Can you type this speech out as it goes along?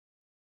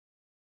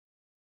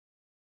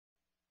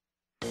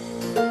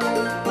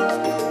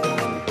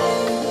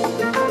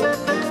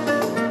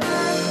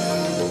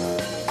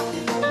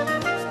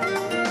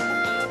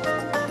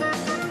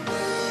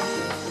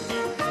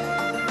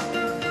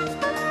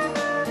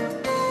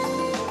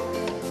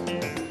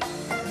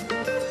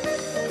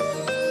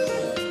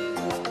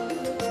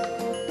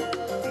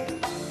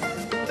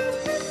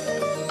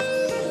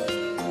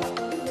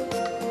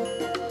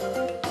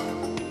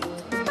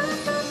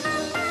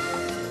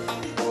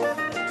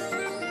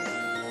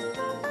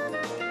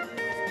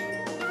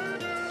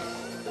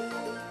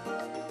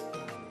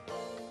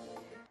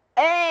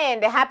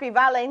And happy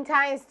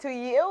Valentine's to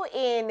you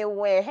in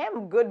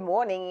Wareham. Good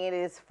morning. It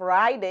is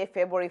Friday,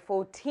 February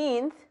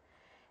 14th,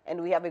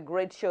 and we have a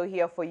great show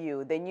here for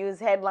you. The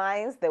news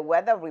headlines, the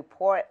weather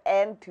report,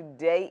 and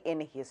today in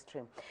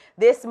history.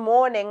 This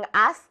morning,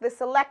 Ask the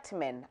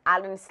Selectman,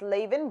 Alan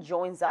Slavin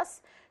joins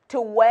us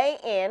to weigh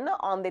in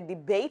on the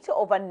debate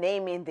over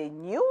naming the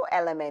new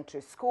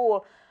elementary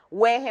school,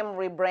 Wareham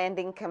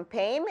rebranding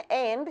campaign,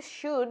 and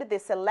should the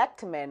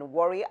selectmen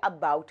worry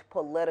about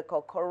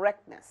political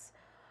correctness.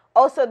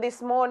 Also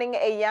this morning,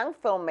 a young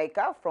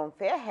filmmaker from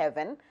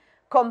Fairhaven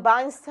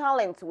combines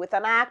talent with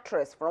an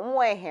actress from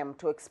Wareham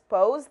to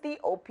expose the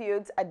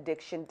opioids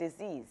addiction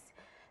disease.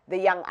 The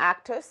young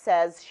actor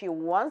says she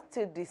wants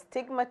to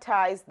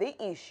destigmatize the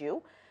issue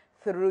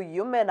through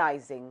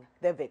humanizing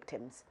the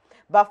victims.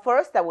 But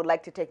first, I would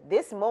like to take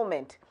this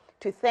moment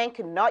to thank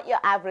Not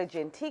Your Average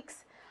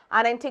Antiques,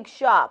 an antique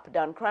shop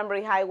down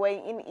Cranberry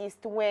Highway in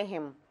East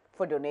Wareham,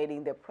 for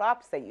donating the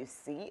props that you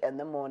see in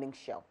the morning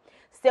show.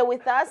 Stay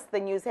with us. The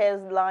news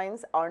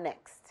headlines are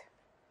next.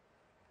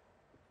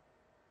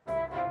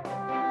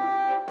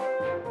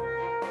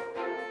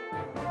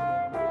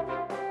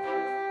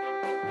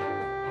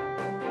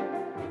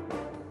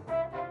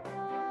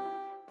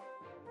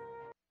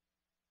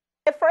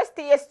 A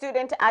first-year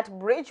student at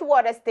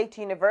Bridgewater State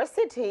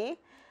University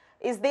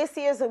is this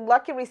year's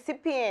lucky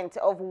recipient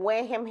of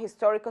Wareham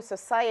Historical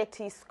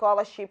Society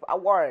Scholarship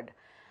Award.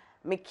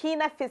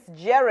 McKenna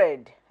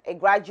Fitzgerald, a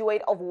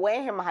graduate of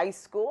Wareham High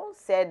School,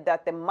 said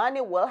that the money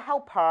will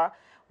help her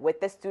with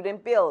the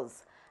student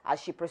bills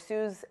as she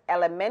pursues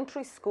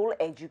elementary school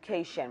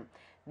education.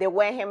 The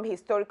Wareham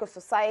Historical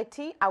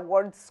Society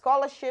awards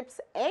scholarships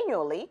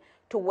annually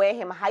to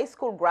Wareham High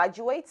School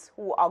graduates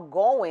who are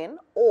going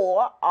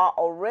or are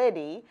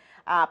already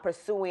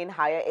pursuing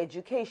higher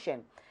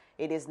education.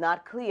 It is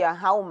not clear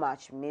how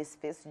much Ms.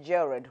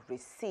 Fitzgerald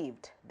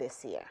received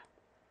this year.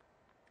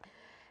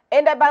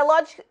 And a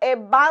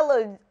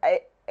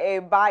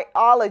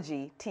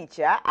biology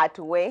teacher at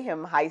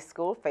Wareham High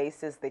School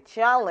faces the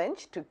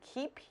challenge to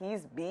keep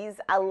his bees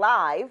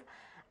alive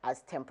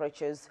as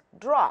temperatures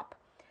drop.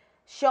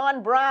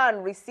 Sean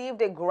Brown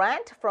received a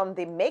grant from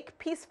the Make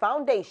Peace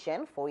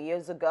Foundation 4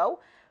 years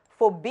ago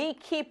for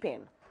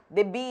beekeeping.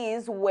 The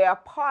bees were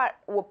part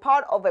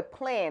of a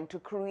plan to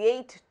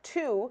create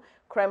 2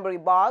 cranberry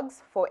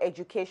bogs for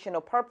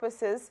educational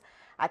purposes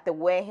at the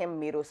Wareham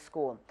Middle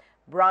School.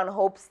 Brown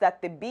hopes that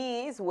the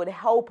bees would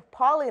help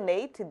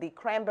pollinate the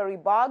cranberry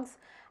bogs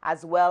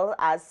as well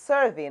as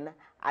serving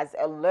as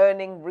a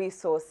learning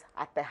resource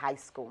at the high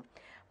school.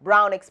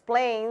 Brown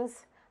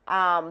explains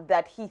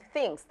that he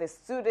thinks the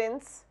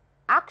students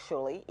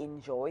actually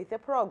enjoy the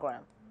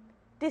program,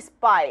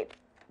 despite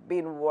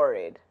being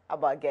worried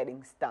about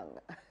getting stung.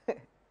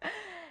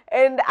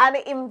 And an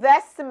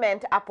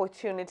investment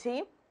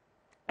opportunity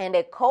and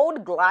a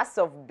cold glass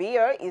of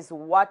beer is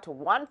what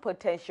one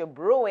potential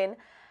brewing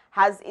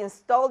has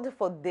installed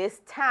for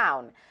this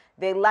town.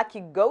 The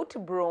Lucky Goat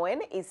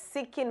Brewing is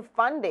seeking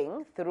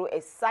funding through a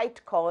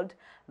site called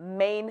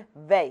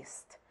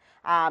Mainvest,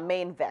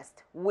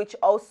 which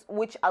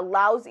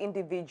allows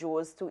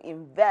individuals to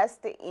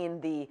invest in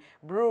the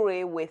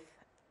brewery with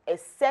a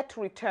set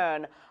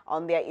return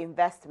on their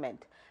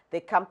investment.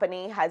 The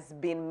company has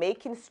been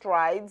making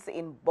strides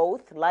in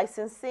both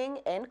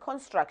licensing and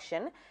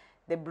construction.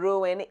 The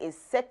brewing is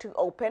set to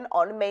open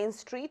on Main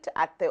Street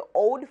at the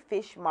Old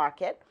Fish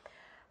Market.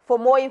 For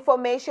more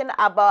information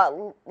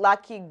about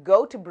Lucky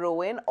Goat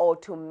Brewing or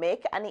to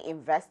make any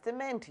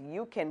investment,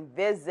 you can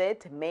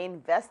visit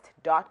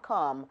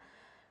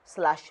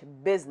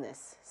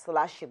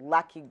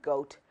mainvest.com/business/Lucky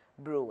Goat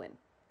Brewing.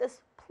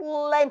 There's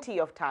plenty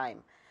of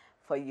time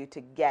for you to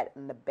get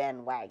in the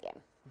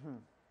bandwagon.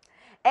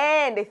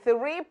 And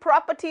 3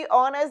 property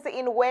owners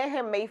in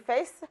Wareham may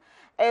face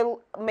a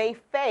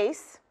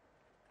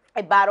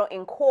battle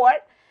in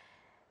court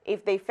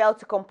if they fail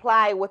to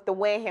comply with the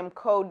Wareham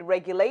Code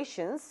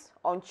regulations.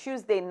 On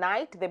Tuesday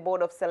night, the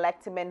Board of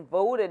Selectmen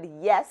voted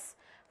yes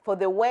for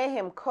the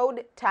Wareham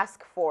Code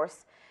Task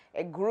Force,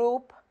 a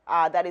group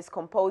that is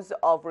composed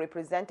of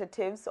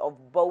representatives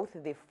of both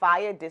the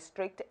fire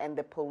district and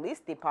the police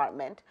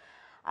department,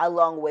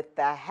 along with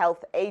the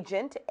health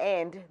agent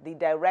and the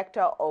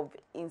director of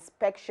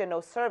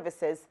inspectional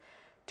services,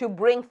 to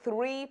bring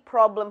 3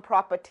 problem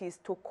properties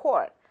to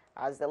court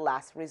as the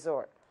last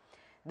resort.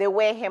 The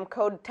Wareham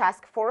Code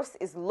Task Force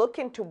is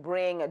looking to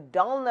bring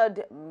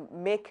Donald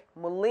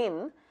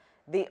McMullin,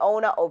 the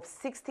owner of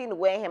 16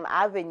 Wareham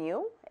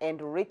Avenue,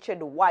 and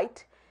Richard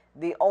White,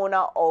 the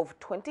owner of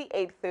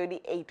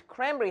 2838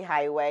 Cranberry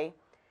Highway,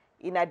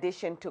 in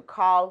addition to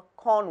Carl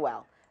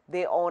Cornwell,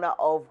 the owner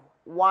of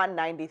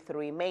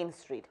 193 Main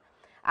Street.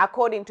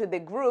 According to the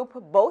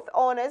group, both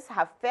owners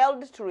have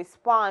failed to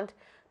respond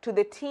to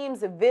the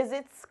team's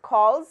visits,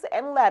 calls,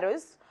 and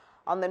letters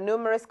on the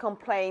numerous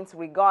complaints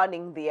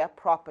regarding their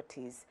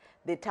properties.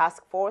 The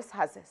task force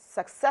has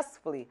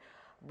successfully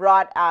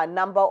brought a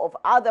number of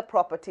other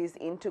properties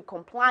into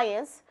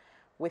compliance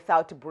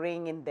without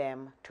bringing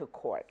them to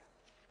court.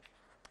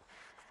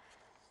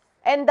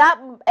 And that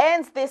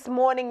ends this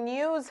morning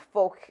news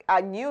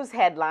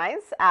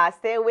headlines.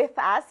 Stay with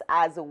us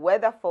as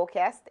weather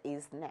forecast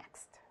is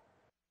next.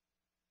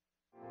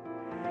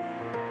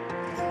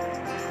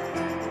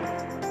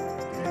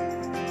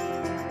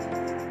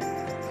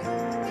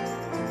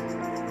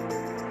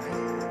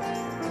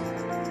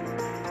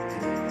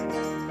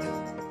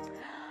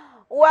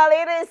 Well,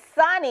 it is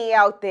sunny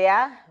out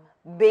there,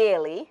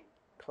 barely.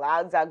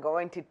 Clouds are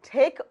going to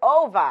take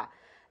over.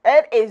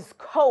 It is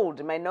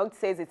cold. My note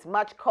says it's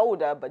much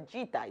colder, but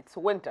Jita, it's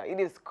winter. It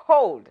is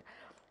cold.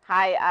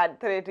 High at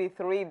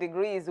 33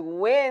 degrees.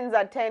 Winds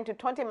at 10 to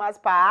 20 miles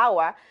per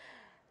hour.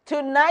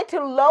 Tonight,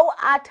 low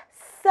at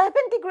 7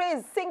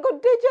 degrees, single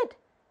digit.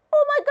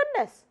 Oh my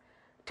goodness.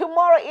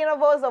 Tomorrow,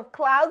 intervals of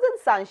clouds and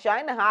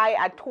sunshine. High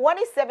at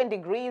 27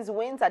 degrees.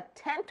 Winds at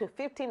 10 to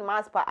 15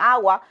 miles per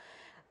hour.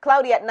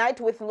 Cloudy at night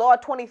with low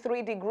at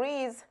 23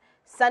 degrees.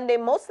 Sunday,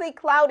 mostly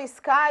cloudy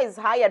skies,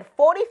 high at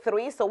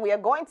 43, so we are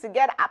going to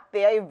get up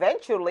there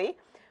eventually.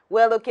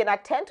 We're looking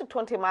at 10 to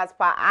 20 miles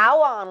per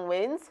hour on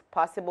winds,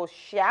 possible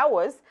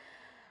showers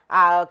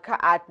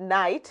at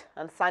night,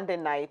 on Sunday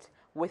night,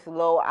 with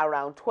low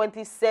around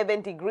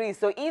 27 degrees.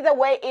 So either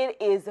way, it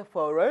is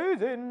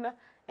freezing.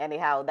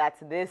 Anyhow,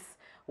 that's this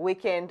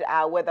weekend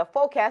weather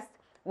forecast.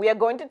 We are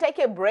going to take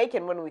a break,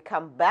 and when we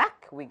come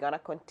back, we're going to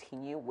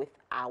continue with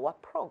our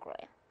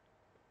program.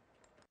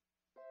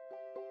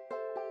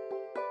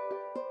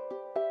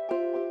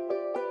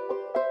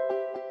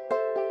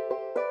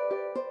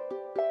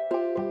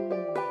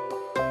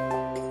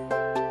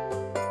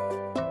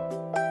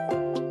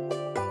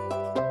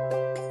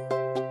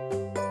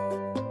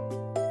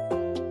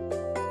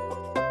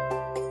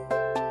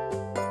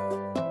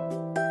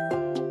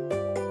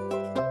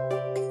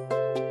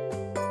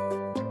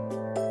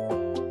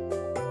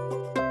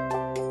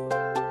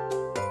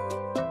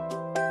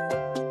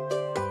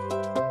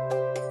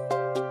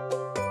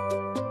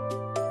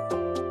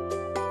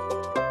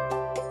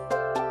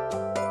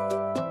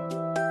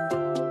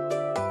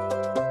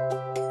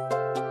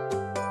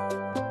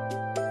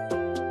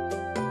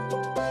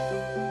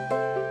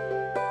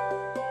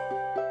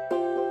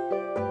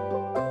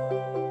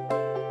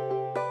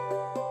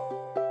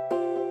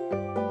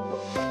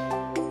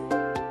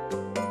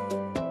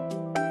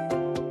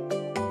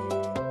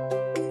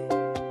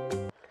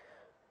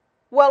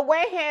 Well,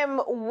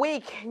 Wareham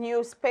Week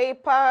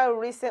newspaper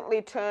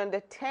recently turned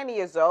 10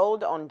 years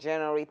old on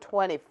January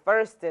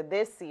 21st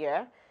this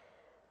year.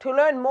 To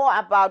learn more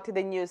about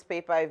the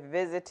newspaper, I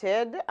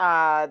visited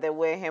the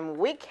Wareham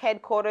Week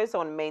headquarters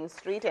on Main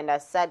Street, and I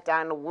sat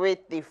down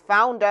with the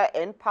founder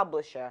and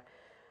publisher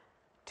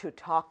to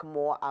talk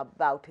more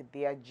about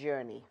their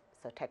journey.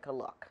 So take a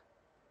look.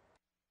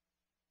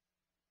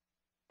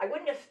 I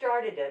wouldn't have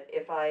started it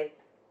if I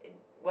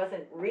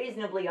wasn't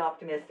reasonably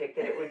optimistic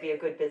that it would be a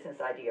good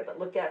business idea, but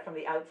looked at from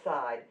the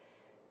outside,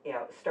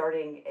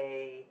 starting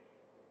a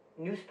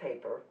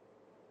newspaper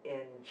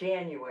in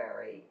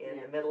January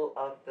in the middle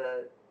of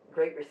the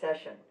Great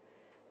Recession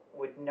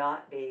would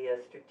not be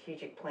a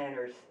strategic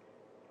planner's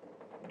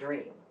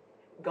dream.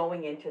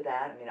 Going into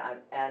that,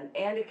 and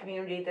a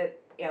community that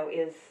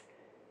is,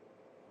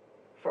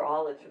 for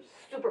all its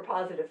super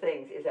positive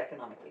things, is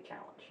economically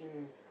challenged.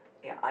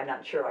 Yeah, I'm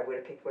not sure I would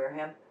have picked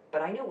Wareham,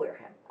 but I knew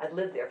Wareham. I'd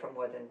lived there for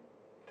more than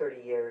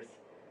 30 years,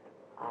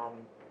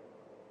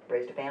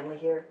 raised a family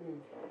here,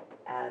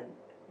 and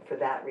for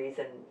that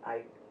reason,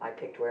 I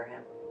picked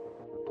Wareham.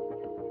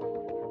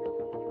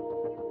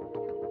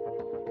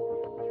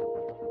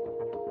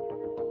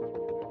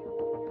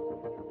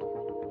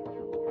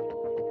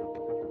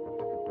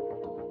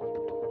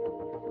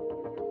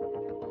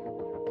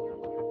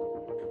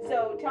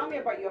 So tell me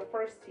about your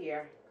first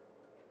year.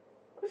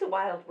 It was a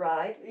wild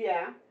ride.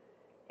 Yeah.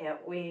 And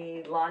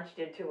we launched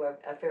into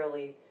a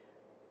fairly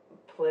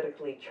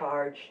politically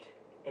charged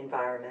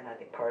environment. I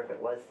think part of it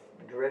was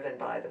driven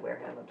by the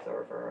Wareham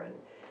Observer,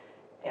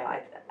 and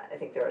I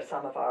think there are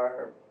some of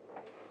our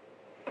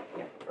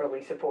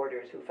early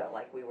supporters who felt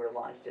like we were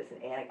launched as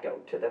an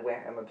anecdote to the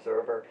Wareham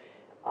Observer,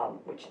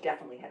 which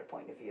definitely had a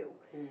point of view.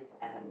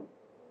 And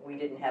we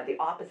didn't have the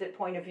opposite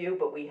point of view,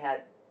 but we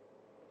had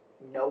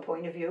no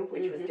point of view,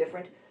 which was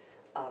different.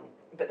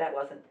 But that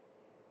wasn't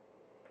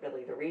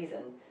really the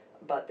reason.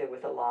 But there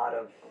was a lot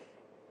of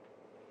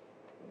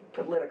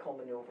political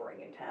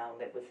maneuvering in town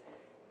that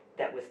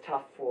was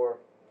tough for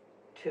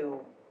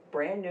two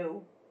brand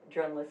new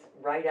journalists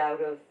right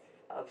out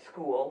of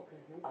school.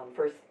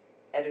 First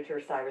editor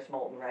Cyrus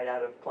Moulton right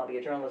out of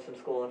Columbia Journalism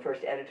School, and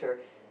first editor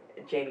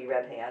Jamie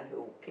Rebhan,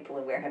 who people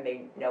in Wareham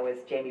may know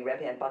as Jamie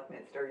Rebhan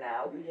Buckminster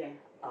now.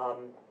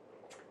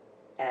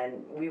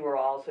 And we were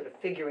all sort of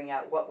figuring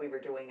out what we were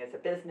doing as a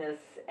business,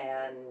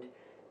 and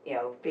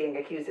being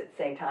accused at the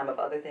same time of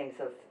other things,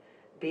 of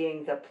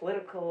being the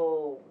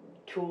political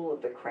tool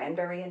of the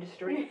cranberry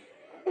industry.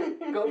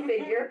 Go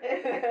figure.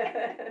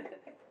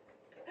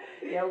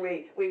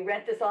 We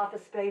rent this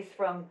office space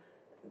from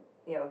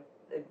the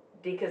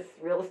Deacus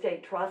Real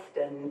Estate Trust,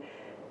 and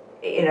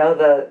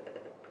the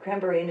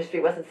cranberry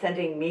industry wasn't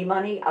sending me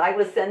money. I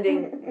was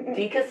sending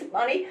Deacus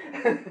money.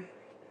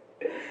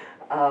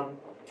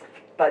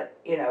 But,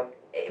 you know,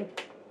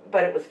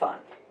 but it was fun.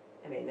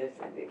 I mean,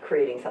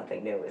 creating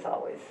something new is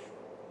always,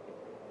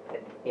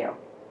 you know,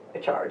 a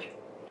charge.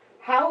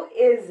 How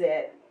is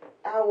it?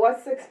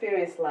 What's the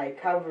experience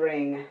like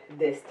covering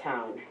this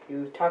town?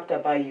 You talked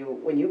about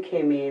when you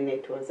came in,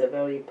 it was a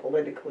very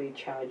politically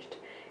charged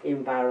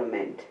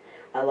environment,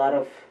 a lot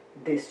of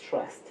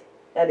distrust.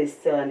 That is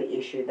still an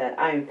issue that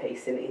I'm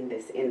facing in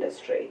this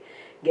industry.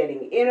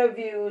 Getting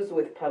interviews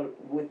with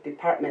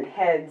department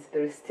heads,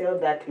 there's still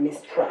that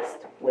mistrust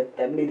with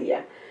the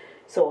media.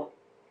 So,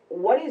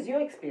 what is your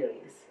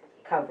experience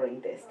covering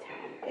this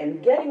town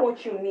and getting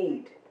what you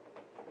need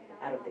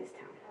out of this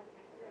town?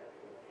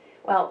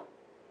 Well,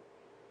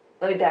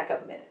 let me back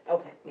up a minute.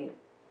 Okay. I mean,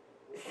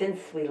 since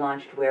we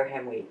launched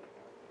Wareham Week,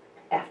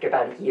 after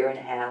about a year and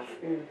a half,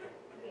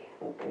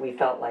 we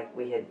felt like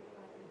we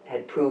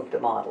had proved the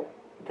model,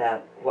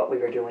 that what we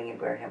were doing in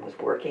Wareham was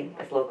working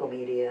as local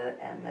media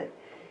and that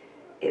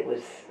it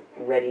was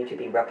ready to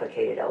be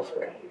replicated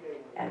elsewhere.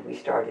 And we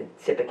started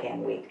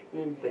Sipacan Week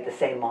with the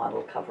same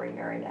model covering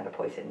Marion,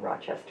 Annapolis, and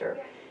Rochester.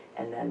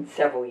 And then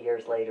several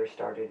years later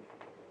started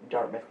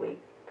Dartmouth Week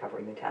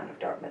covering the town of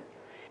Dartmouth.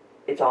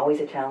 It's always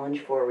a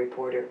challenge for a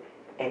reporter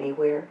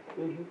anywhere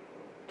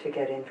to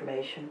get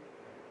information.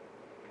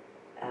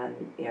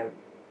 And, you know,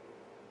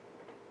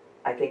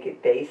 I think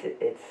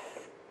it's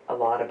a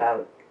lot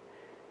about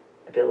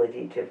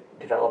ability to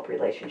develop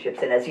relationships.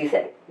 And as you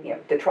said, you know,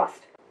 the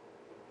trust.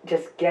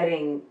 Just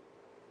getting,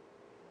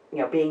 you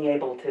know, being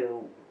able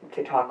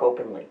to talk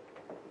openly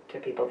to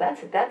people.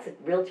 That's a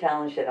real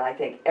challenge that I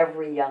think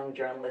every young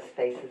journalist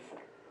faces,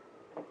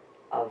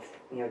 of,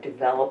 you know,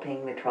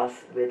 developing the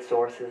trust with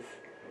sources,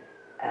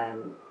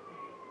 and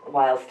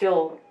while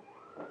still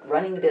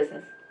running the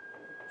business,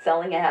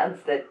 selling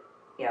ads that,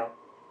 you know,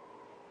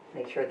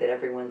 make sure that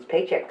everyone's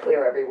paycheck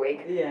clear every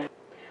week. Yeah.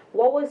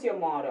 What was your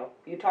motto?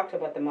 You talked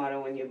about the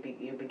motto when you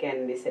began,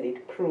 and they said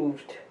it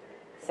proved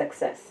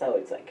success. So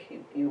it's like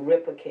you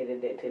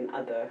replicated it in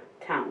other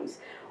towns.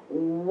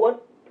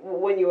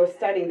 When you were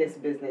starting this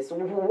business,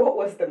 what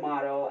was the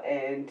motto,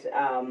 and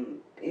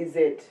is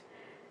it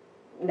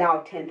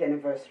now 10th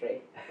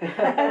anniversary?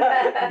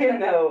 You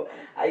know,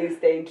 are you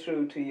staying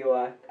true to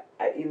your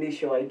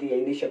initial idea,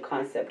 initial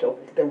concept of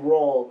the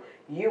role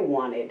you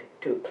wanted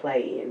to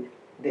play in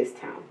this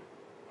town?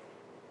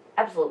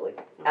 Absolutely,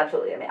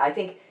 absolutely. I mean, I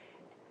think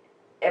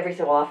every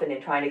so often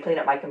in trying to clean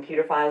up my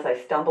computer files, I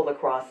stumbled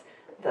across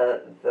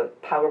the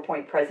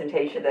PowerPoint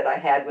presentation that I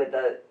had with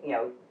the, you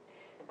know,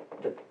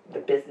 the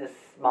business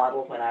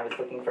model when I was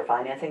looking for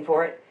financing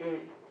for it.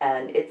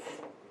 And it's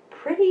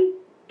pretty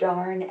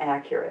darn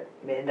accurate.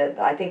 I mean,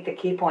 I think the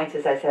key points,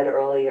 as I said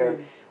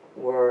earlier,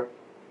 were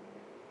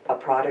a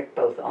product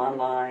both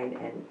online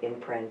and in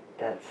print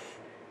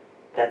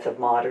that's of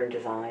modern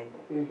design.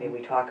 I mean,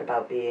 we talk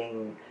about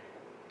being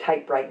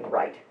tight, bright, and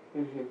right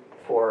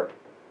for,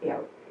 you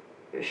know,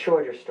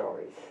 shorter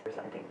stories.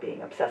 I think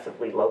being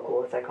obsessively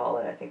local, as I call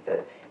it. I think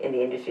that in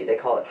the industry they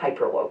call it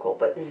hyper-local,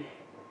 but you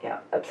know,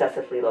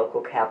 obsessively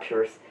local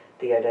captures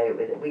the idea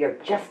that we are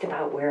just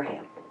about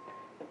Wareham.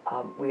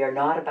 We are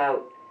not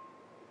about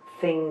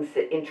things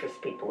that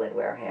interest people in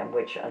Wareham,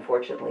 which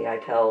unfortunately I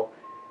tell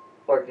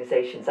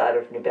organizations out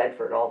of New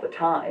Bedford all the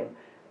time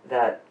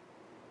that,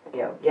 you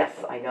know, yes,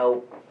 I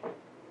know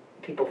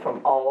people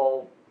from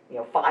all, you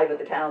know, 5 of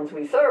the towns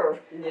we serve,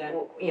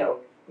 you know,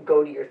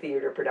 go to your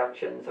theater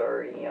productions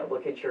or, you know,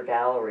 look at your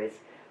galleries.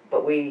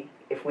 But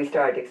if we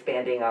started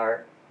expanding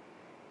our,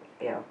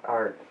 you know,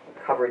 our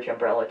coverage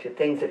umbrella to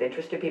things that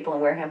interested people in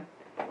Wareham,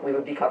 we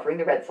would be covering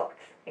the Red Sox.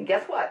 And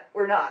guess what?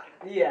 We're not.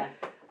 Yeah.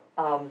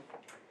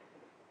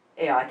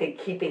 You know, I think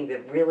keeping the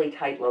really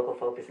tight local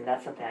focus, and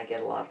that's something I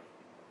get a lot of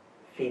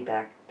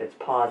feedback that's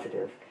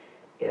positive.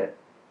 It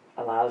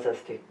allows us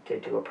to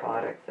do a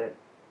product that,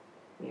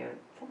 you know,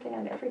 something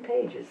on every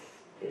page is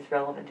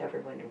relevant to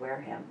everyone in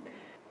Wareham.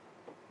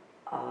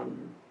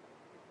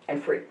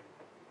 And free.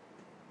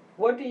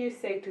 What do you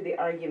say to the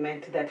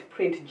argument that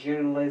print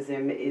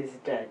journalism is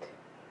dead?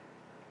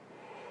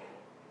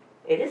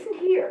 It isn't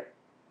here.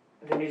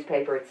 The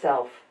newspaper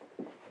itself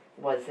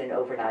was an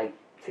overnight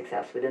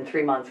success. Within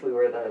 3 months, we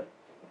were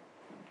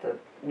the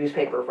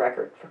newspaper of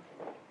record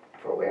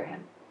for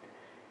Wareham.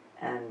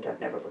 And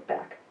I've never looked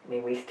back. I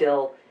mean,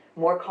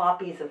 more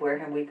copies of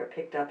Wareham Week are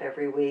picked up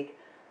every week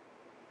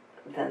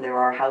than there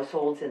are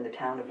households in the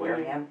town of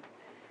Wareham.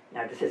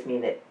 Now, does this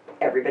mean that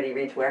everybody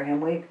reads Wareham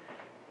Week?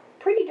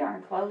 Pretty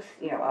darn close.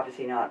 You know,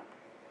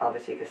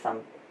 obviously because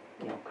some,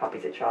 you know,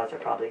 copies at Shaw's are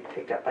probably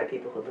picked up by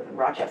people who live in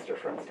Rochester,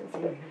 for instance.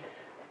 But,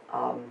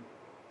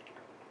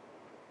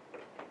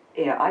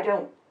 you know, I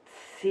don't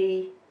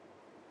see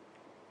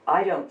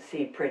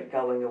print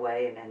going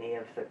away in any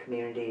of the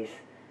communities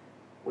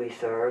we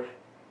serve,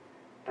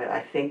 but I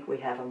think we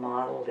have a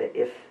model that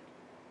if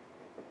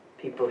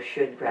people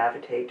should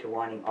gravitate to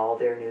wanting all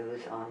their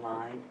news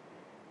online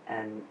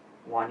and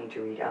wanting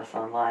to read us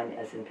online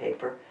as in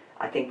paper,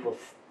 I think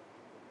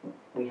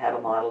we have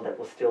a model that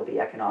will still be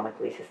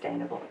economically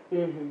sustainable.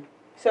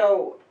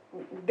 So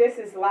this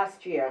is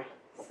last year,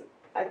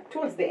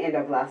 towards the end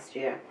of last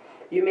year,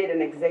 You made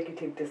an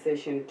executive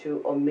decision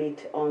to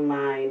omit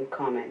online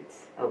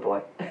comments. Oh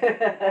boy.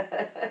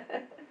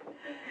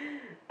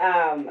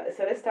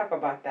 So let's talk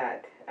about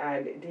that.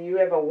 Do you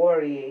ever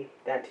worry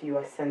that you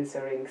are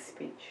censoring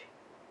speech?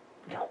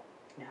 No.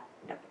 No.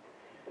 No.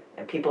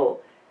 And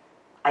people,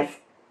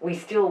 we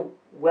still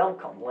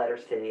welcome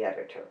letters to the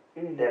editor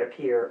that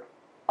appear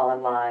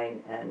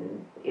online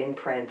and in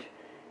print,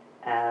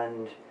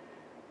 and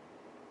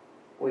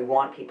we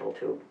want people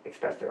to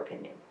express their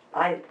opinion.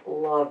 I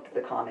loved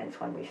the comments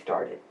when we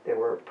started. There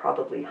were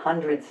probably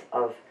hundreds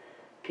of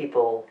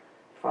people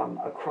from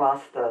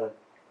across the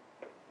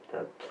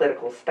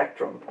political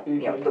spectrum,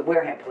 you know, the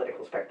Wareham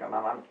political spectrum.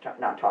 I'm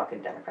not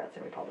talking Democrats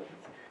and Republicans.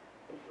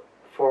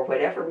 For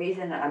whatever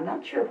reason, I'm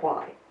not sure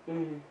why.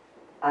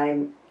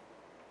 I'm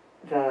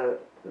the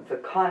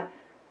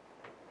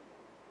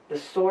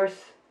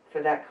source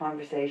for that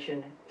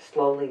conversation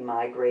slowly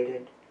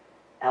migrated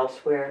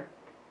elsewhere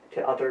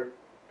to other,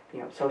 you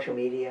know, social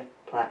media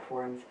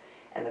platforms,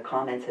 and the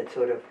comments had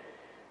sort of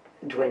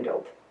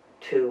dwindled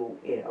to,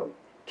 you know,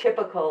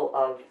 typical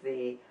of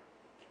the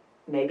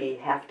maybe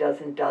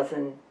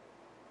dozen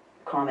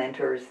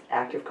commenters,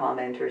 active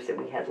commenters that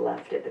we had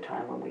left at the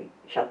time when we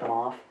shut them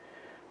off.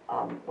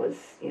 Was,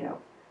 you know,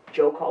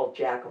 Joe called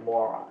Jack a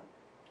moron,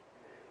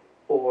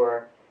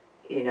 or,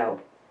 you know,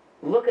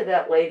 look at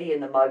that lady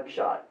in the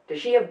mugshot. Does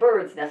she have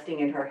birds nesting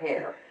in her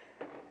hair?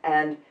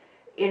 And,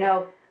 you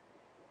know,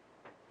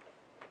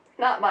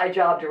 not my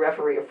job to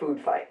referee a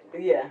food fight.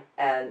 Yeah.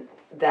 And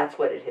that's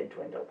what it had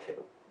dwindled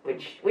to,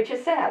 which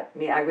is sad. I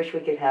mean, I wish we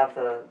could have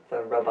the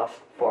robust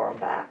forum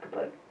back,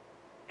 but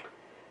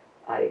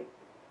I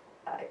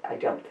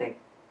don't think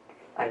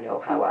I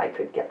know how I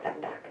could get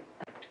that back.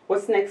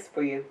 What's next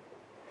for you?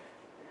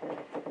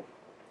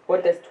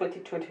 What does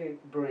 2020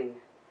 bring?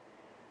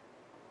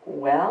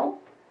 Well,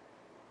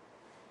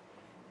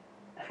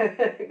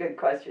 good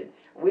question.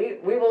 We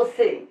will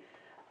see.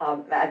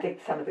 I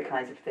think some of the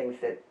kinds of things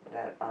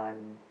that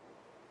I'm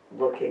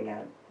looking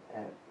at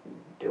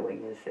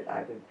doing is that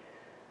I would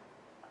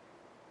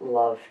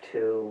love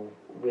to,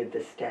 with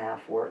the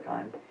staff, work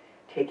on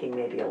taking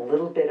maybe a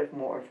little bit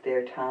more of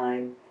their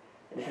time.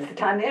 This is the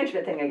time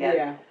management thing again.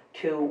 Yeah.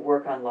 To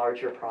work on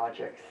larger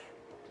projects,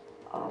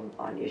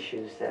 on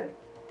issues that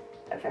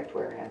affect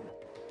Wareham.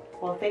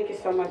 Well, thank you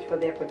so much for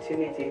the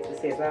opportunity to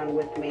sit down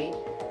with me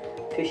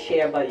to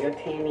share about your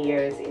 10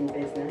 years in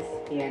business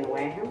here in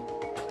Wareham.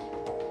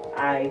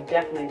 I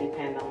definitely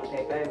depend on the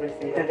paper every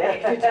single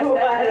day to do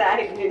what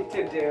I need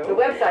to do. The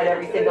website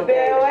every single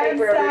day.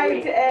 The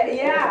website,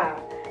 yeah,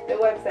 the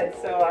website.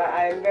 So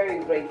I'm very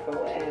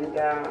grateful, and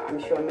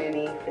I'm sure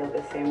many feel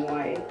the same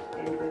way,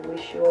 and we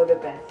wish you all the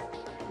best.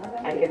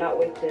 I cannot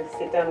wait to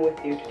sit down with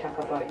you to talk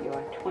about your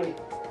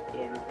 20th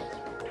anniversary.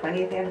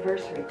 20th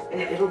anniversary.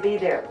 It'll be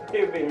there.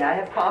 And I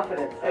have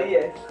confidence.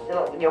 Yes. You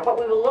know, what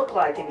we will look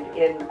like in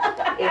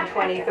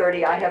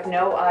 2030, I have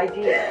no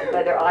idea.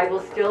 Whether I will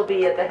still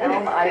be at the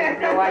helm, I have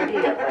no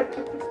idea. But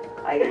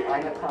I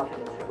have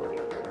confidence it will be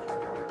there.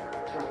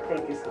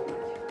 Thank you so much.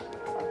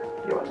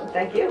 You're welcome.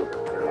 Thank you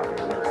for the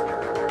opportunity.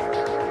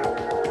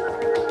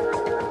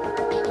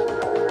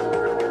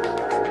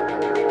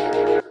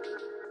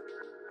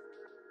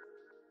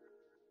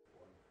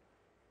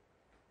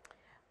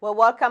 Well,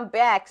 welcome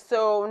back.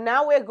 So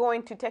now we're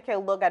going to take a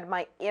look at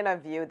my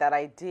interview that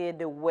I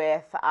did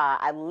with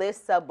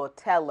Alyssa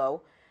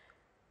Botello.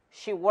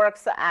 She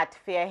works at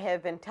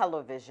Fairhaven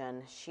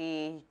Television.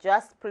 She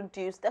just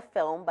produced a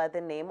film by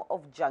the name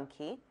of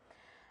Junkie,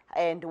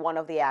 and one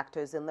of the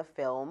actors in the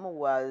film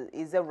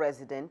is a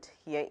resident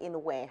here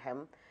in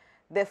Wareham.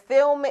 The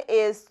film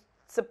is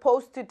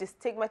supposed to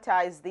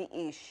destigmatize the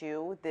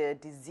issue, the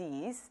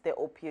disease, the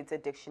opioid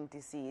addiction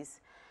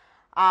disease.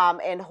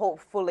 And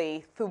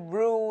hopefully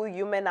through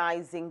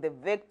humanizing the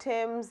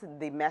victims,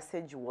 the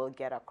message will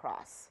get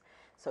across.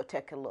 So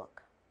take a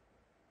look.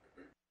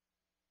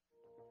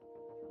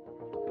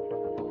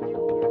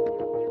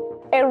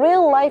 A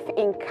real-life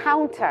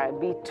encounter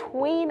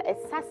between a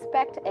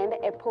suspect and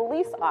a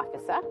police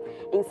officer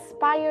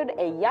inspired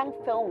a young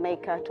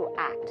filmmaker to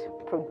act,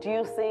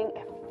 producing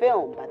a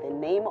film by the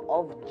name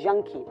of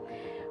Junkie,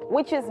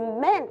 which is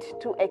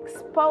meant to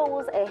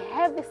expose a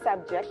heavy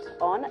subject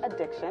on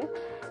addiction,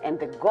 and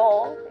the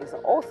goal is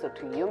also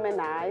to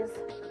humanize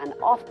an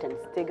often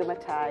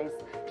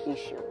stigmatized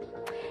issue.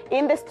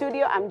 In the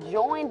studio, I'm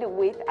joined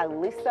with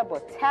Alyssa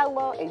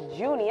Botello, a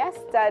junior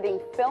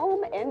studying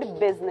film and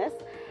business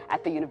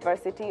at the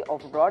University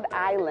of Rhode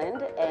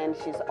Island, and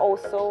she's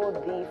also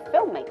the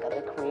filmmaker,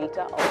 the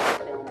creator of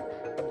the film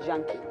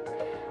Junkie.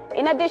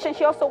 In addition,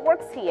 she also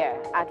works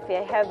here at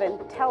Fairhaven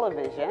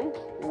Television,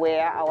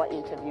 where our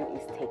interview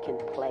is taking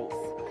place.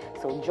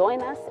 So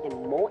join us, and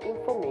more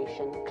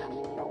information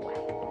coming your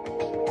way.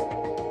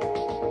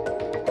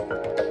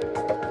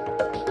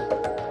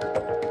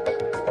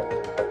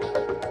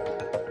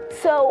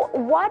 So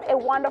what a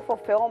wonderful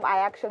film. I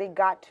actually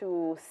got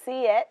to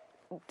see it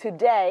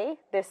today,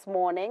 this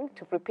morning,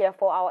 to prepare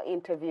for our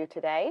interview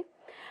today.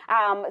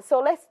 So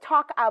let's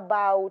talk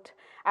about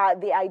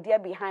the idea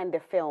behind the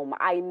film.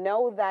 I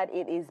know that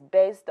it is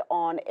based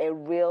on a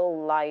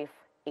real life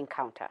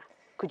encounter.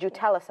 Could you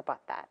tell us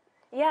about that?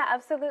 Yeah,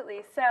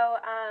 absolutely. So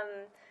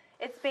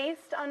it's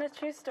based on a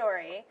true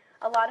story.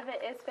 A lot of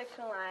it is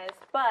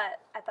fictionalized,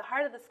 but at the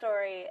heart of the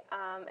story,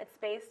 it's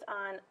based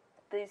on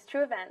these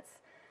true events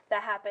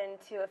that happened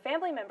to a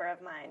family member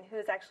of mine who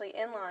is actually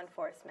in law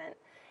enforcement.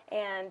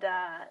 And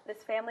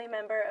this family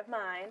member of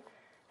mine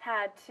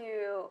had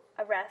to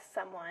arrest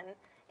someone,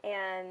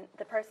 and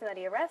the person that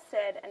he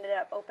arrested ended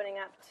up opening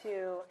up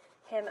to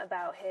him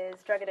about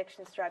his drug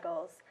addiction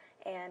struggles,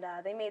 and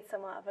they made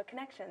somewhat of a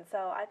connection.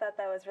 So I thought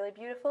that was really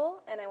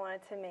beautiful, and I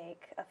wanted to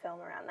make a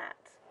film around that.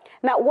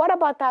 Now, what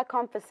about that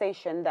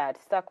conversation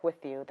that stuck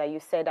with you, that you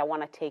said, I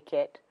want to take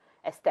it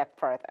a step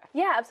further?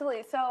 Yeah,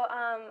 absolutely. So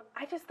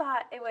I just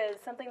thought it was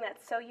something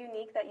that's so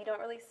unique that you don't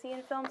really see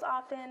in films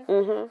often,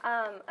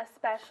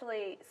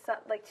 especially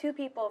like two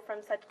people from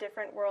such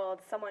different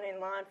worlds, someone in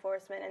law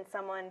enforcement and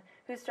someone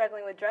who's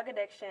struggling with drug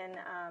addiction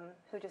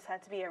who just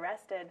had to be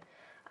arrested.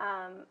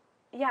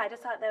 Yeah, I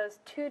just thought those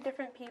two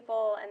different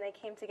people, and they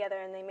came together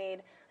and they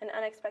made an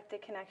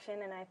unexpected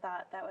connection, and I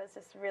thought that was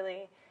just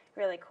really,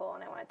 really cool,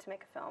 and I wanted to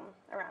make a film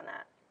around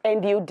that.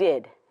 And you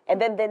did.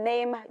 And then the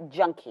name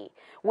Junkie,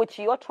 which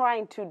you're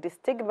trying to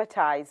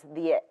destigmatize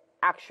the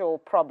actual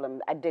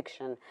problem,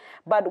 addiction.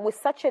 But with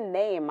such a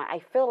name, I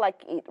feel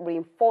like it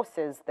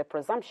reinforces the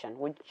presumption,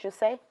 would you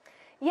say?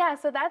 Yeah,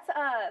 so that's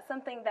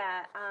something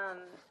that,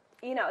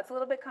 you know, it's a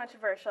little bit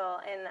controversial,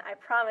 and I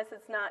promise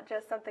it's not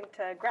just something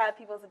to grab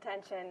people's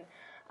attention.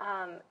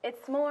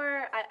 It's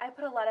more, I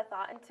put a lot of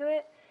thought into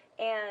it,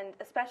 and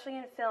especially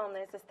in film,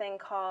 there's this thing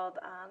called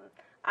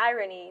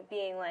irony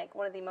being like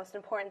one of the most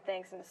important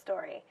things in the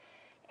story.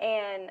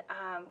 And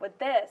with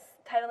this,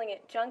 titling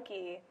it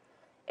Junkie,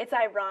 it's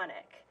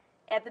ironic.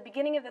 At the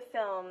beginning of the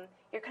film,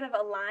 you're kind of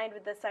aligned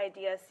with this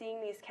idea, seeing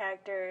these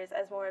characters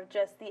as more of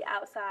just the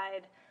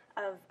outside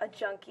of a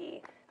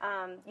junkie.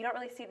 You don't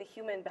really see the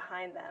human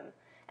behind them.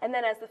 And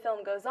then as the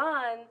film goes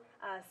on,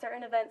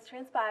 certain events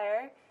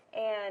transpire,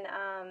 and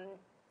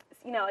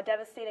you know, a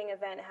devastating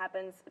event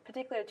happens,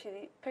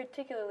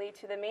 particularly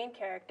to the main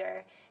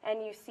character,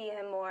 and you see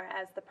him more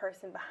as the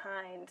person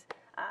behind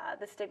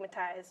the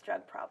stigmatized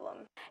drug problem.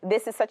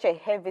 This is such a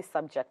heavy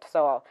subject,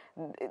 so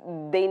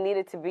they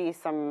needed to be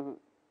some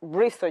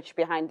research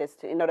behind this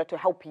in order to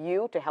help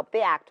you, to help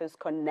the actors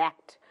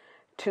connect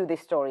to the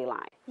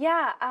storyline.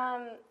 Yeah,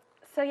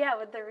 so yeah,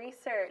 with the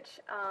research,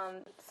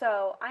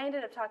 so I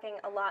ended up talking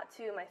a lot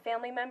to my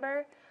family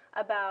member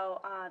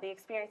about the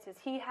experiences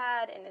he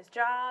had in his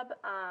job,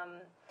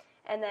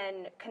 and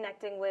then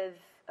connecting with,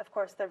 of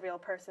course, the real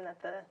person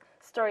that the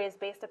story is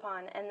based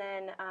upon. And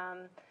then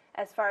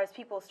as far as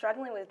people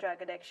struggling with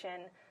drug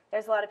addiction,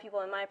 there's a lot of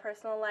people in my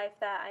personal life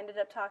that I ended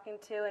up talking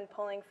to and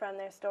pulling from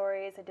their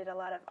stories. I did a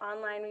lot of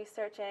online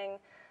researching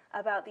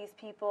about these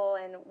people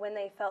and when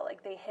they felt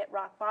like they hit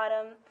rock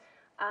bottom.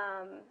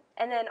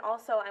 And then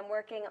also I'm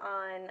working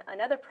on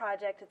another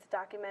project. It's a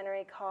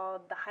documentary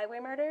called The Highway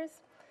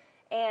Murders.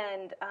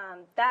 And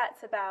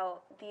that's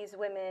about these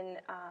women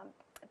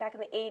back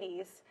in the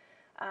 80s,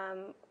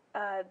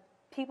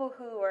 people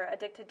who were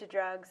addicted to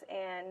drugs,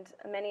 and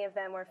many of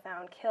them were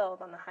found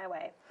killed on the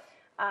highway.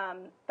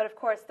 But of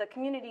course, the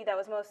community that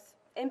was most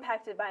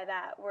impacted by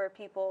that were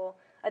people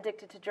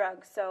addicted to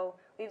drugs. So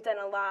we've done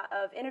a lot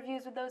of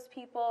interviews with those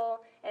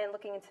people and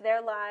looking into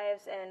their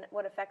lives and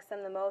what affects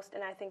them the most.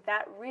 And I think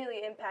that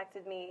really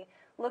impacted me,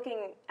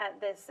 looking at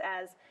this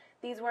as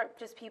these weren't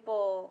just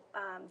people,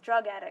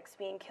 drug addicts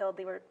being killed,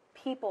 they were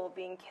people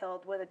being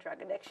killed with a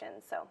drug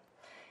addiction. So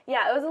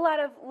yeah, it was a lot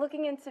of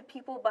looking into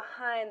people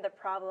behind the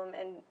problem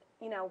and,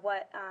 you know,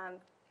 what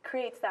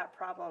creates that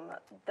problem,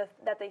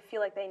 that they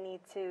feel like they need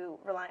to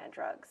rely on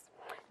drugs.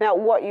 Now,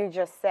 what you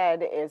just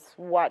said is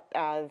what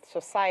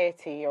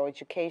society or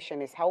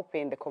education is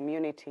helping the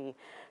community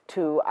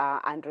to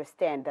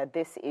understand, that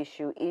this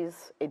issue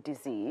is a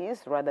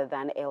disease rather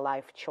than a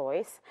life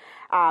choice.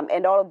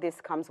 And all of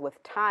this comes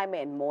with time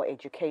and more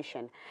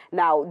education.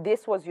 Now,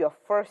 this was your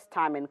first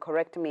time, and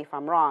correct me if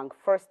I'm wrong,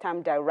 first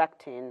time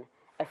directing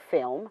a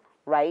film,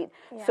 right?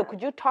 Yeah. So could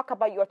you talk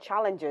about your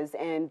challenges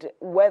and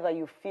whether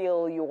you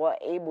feel you were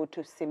able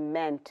to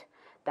cement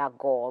that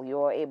goal, you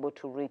were able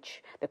to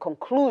reach the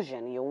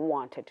conclusion you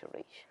wanted to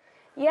reach?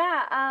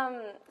 Yeah,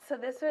 so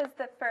this was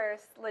the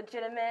first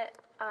legitimate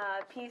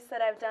piece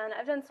that I've done.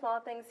 I've done small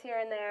things here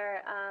and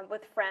there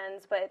with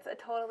friends, but it's a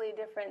totally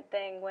different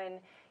thing when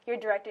you're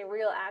directing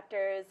real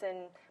actors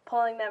and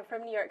pulling them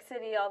from New York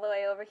City all the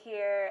way over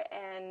here.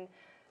 And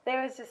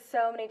there was just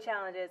so many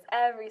challenges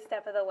every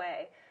step of the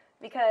way,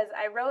 because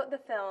I wrote the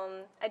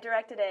film, I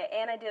directed it,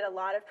 and I did a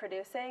lot of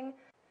producing.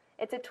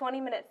 It's a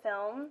 20-minute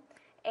film,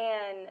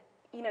 and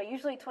you know,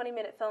 usually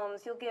 20-minute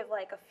films, you'll give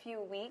like a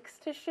few weeks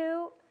to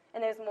shoot,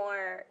 and it's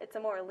a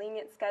more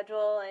lenient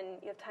schedule,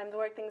 and you have time to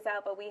work things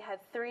out, but we had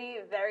 3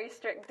 very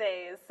strict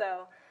days,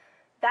 so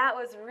that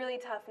was really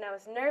tough, and I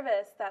was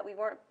nervous that we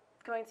weren't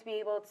going to be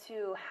able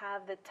to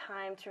have the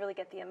time to really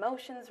get the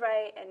emotions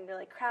right and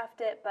really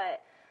craft it,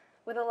 but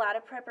with a lot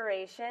of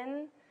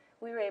preparation,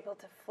 we were able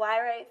to fly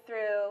right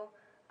through.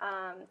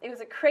 It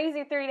was a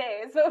crazy 3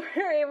 days, but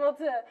we were able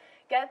to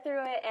get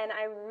through it, and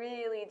I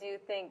really do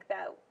think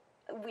that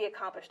we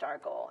accomplished our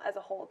goal as a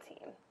whole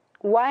team.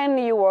 When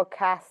you were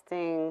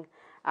casting,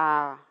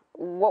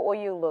 what were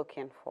you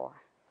looking for?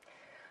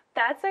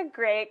 That's a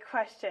great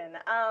question.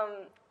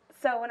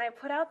 So when I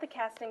put out the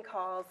casting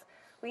calls,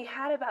 we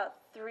had about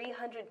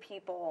 300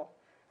 people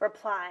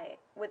reply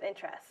with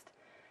interest.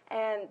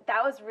 And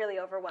that was really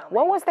overwhelming.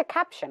 What was the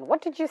caption?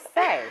 What did you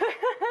say?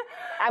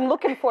 I'm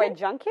looking for a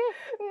junkie?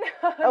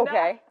 No,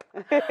 Okay.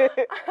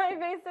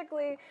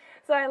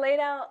 I laid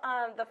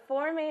out the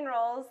 4 main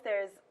roles.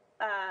 There's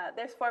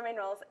 4 main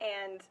roles,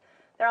 and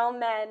they're all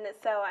men.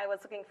 So I was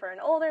looking for an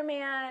older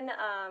man.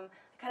 I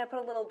kind of put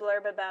a little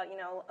blurb about,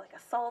 like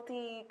a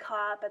salty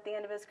cop at the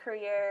end of his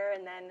career,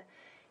 and then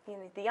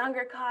the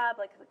younger cop,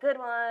 like the good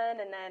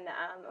one, and then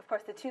of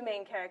course the 2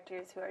 main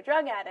characters who are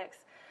drug addicts.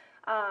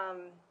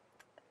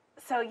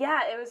 So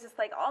yeah, it was just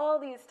like all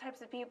these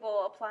types of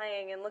people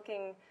applying and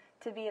looking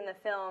to be in the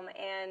film.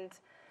 And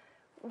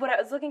what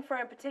I was looking for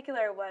in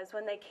particular was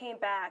when they came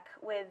back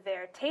with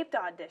their taped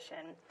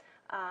audition,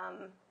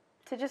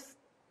 to just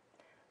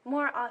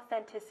more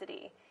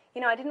authenticity.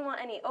 I didn't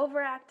want any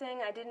overacting.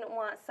 I didn't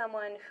want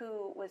someone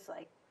who was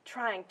like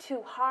trying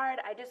too hard.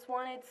 I just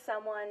wanted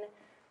someone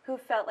who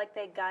felt like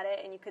they got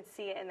it and you could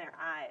see it in their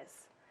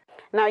eyes.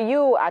 Now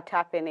you are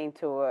tapping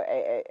into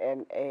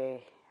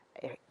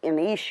an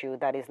issue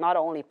that is not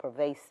only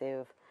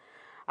pervasive,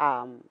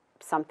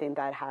 something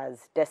that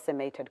has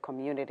decimated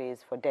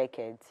communities for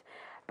decades,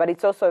 but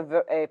it's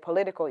also a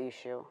political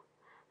issue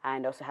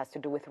and also has to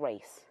do with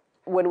race.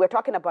 When we're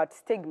talking about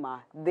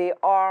stigma, there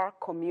are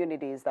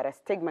communities that are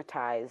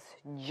stigmatized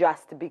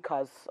just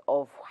because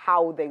of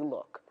how they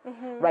look,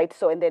 right?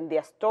 So, and then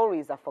their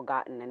stories are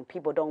forgotten and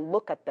people don't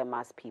look at them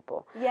as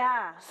people.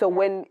 Yeah. So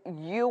when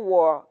you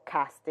were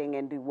casting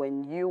and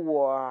when you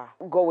were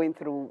going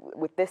through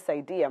with this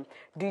idea,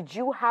 did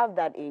you have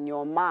that in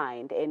your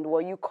mind, and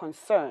were you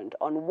concerned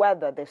on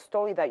whether the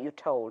story that you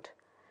told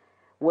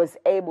was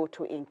able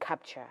to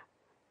capture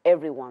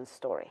everyone's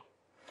story?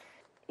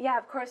 Yeah,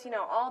 of course,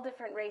 all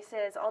different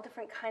races, all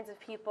different kinds of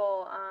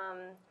people,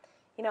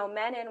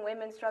 men and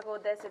women struggle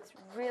with this.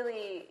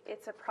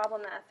 It's a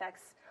problem that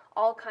affects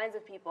all kinds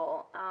of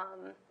people.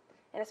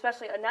 And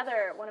especially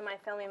one of my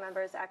family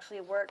members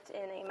actually worked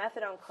in a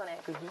methadone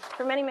clinic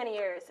for many, many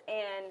years.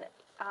 And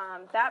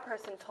that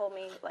person told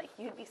me, like,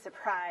 you'd be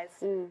surprised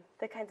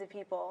the kinds of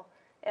people,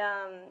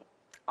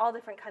 all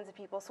different kinds of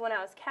people. So when I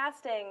was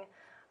casting,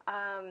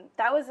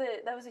 that was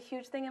a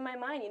huge thing in my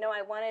mind.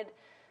 I wanted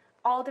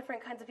all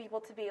different kinds of people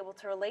to be able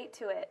to relate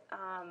to it.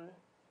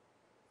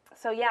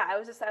 So yeah, I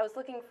was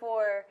looking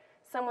for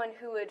someone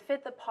who would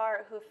fit the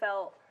part, who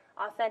felt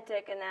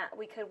authentic, and that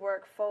we could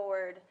work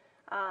forward,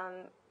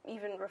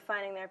 even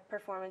refining their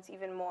performance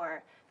even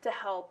more to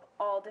help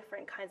all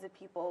different kinds of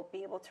people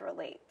be able to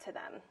relate to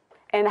them.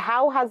 And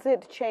how has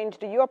it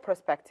changed your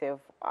perspective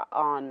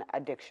on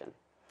addiction?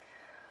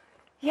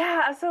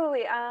 Yeah,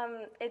 absolutely.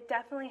 It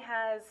definitely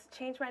has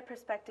changed my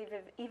perspective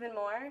even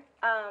more.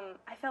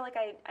 I felt like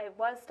I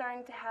was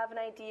starting to have an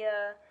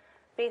idea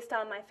based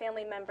on my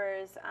family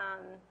members,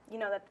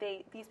 that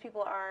these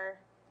people are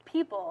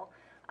people,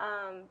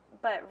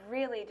 but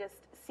really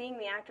just seeing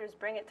the actors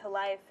bring it to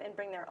life and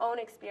bring their own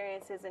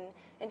experiences and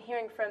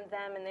hearing from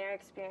them and their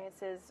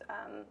experiences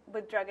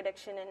with drug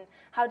addiction and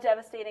how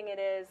devastating it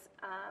is.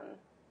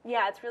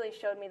 Yeah, it's really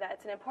showed me that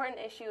it's an important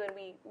issue and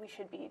we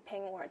should be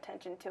paying more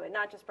attention to it,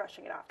 not just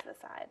brushing it off to the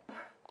side.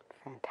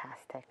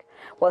 Fantastic.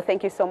 Well,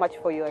 thank you so much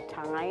for your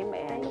time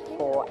and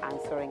for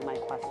answering my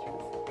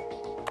questions.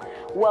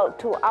 Well,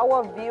 to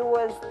our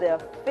viewers, the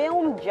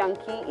Film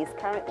Junkie is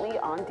currently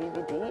on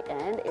DVD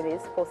and it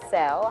is for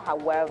sale.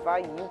 However,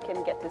 you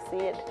can get to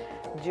see it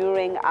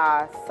during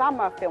our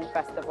summer film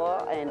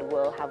festival, and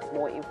we'll have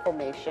more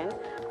information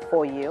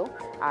for you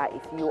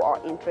if you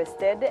are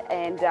interested.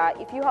 And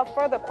if you have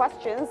further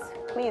questions,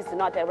 please do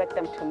not direct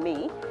them to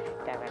me,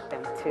 direct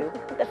them to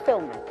the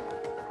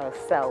filmmaker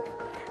herself.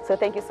 So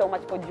thank you so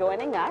much for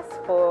joining us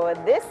for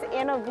this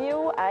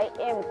interview. I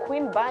am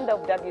Queen Band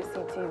of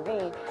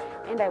WCTV,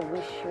 and I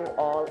wish you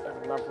all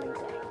a lovely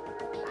day.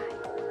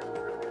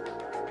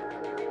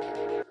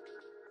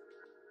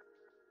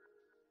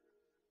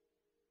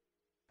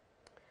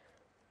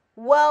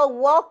 Well,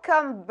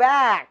 welcome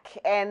back.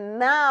 And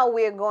now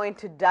we're going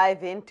to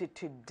dive into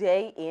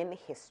Today in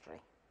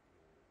History.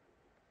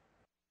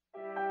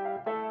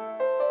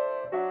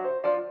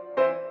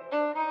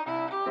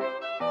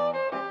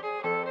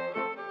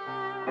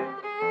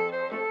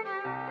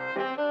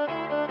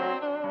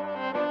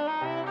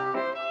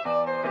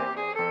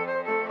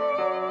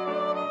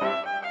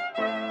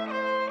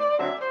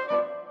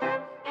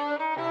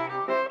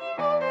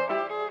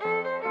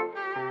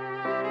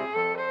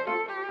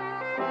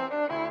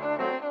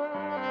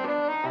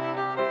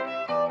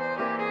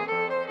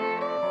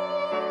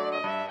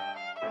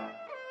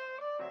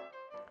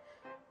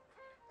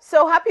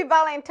 So happy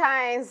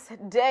Valentine's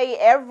Day,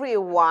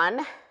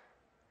 everyone.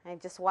 I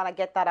just want to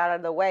get that out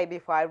of the way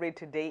before I read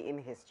Today in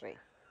History,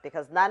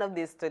 because none of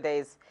these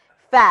today's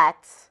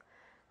facts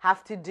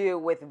have to do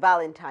with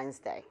Valentine's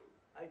Day.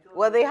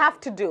 Well, they have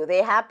to do.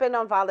 They happen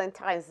on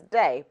Valentine's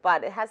Day,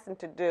 but it hasn't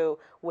to do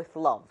with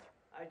love.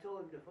 I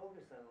told him to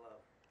focus on love.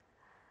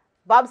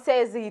 Bob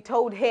says he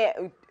told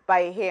him,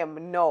 by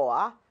him,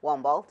 Noah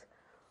Wombolt,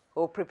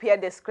 who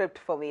prepared the script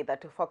for me,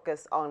 that to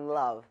focus on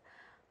love.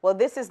 Well,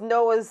 this is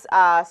Noah's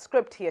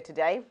script here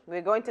today.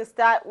 We're going to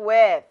start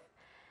with,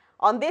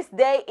 on this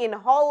day in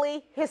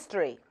holy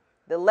history,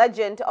 the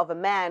legend of a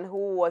man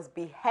who was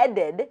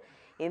beheaded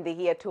in the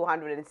year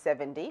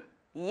 270.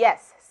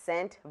 Yes,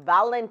 St.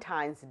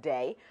 Valentine's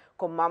Day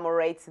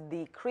commemorates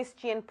the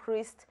Christian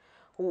priest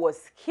who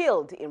was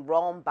killed in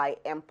Rome by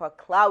Emperor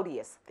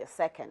Claudius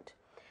II.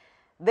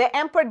 The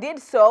emperor did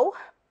so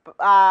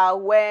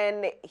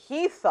when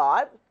he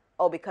thought,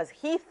 or because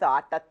he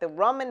thought, that the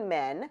Roman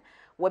men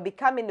were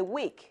becoming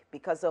weak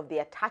because of the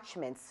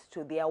attachments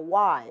to their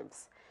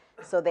wives.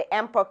 So the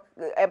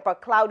Emperor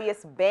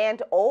Claudius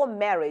banned all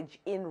marriage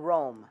in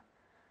Rome.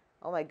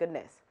 Oh my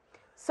goodness.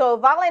 So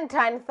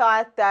Valentine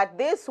thought that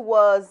this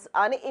was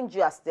an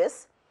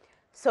injustice,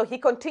 so he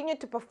continued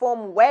to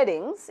perform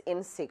weddings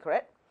in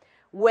secret.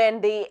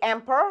 When the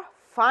emperor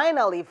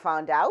finally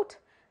found out,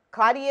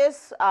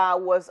 Claudius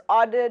was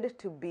ordered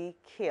to be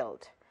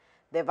killed.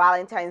 The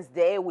Valentine's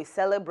Day we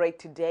celebrate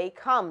today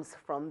comes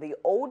from the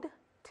old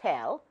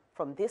tale,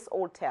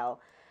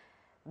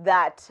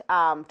 that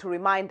to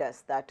remind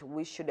us that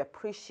we should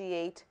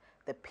appreciate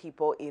the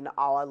people in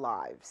our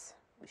lives.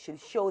 We should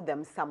show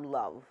them some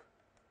love.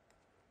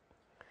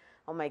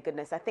 Oh my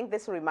goodness, I think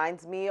this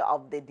reminds me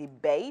of the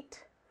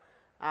debate.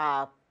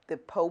 The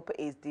Pope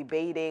is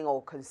debating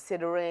or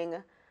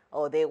considering,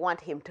 or they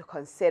want him to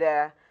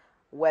consider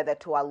whether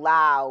to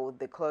allow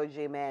the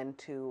clergymen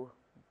to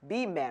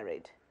be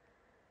married.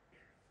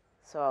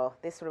 So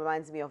this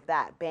reminds me of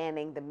that,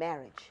 banning the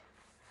marriage.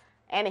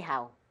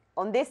 Anyhow,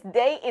 on this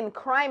day in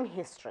crime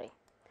history,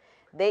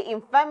 the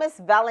infamous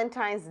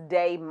Valentine's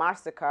Day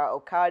massacre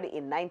occurred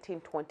in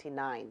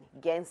 1929.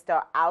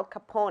 Gangster Al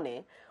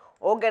Capone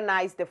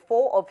organized the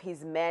 4 of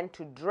his men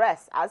to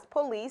dress as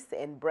police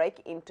and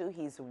break into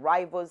his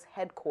rival's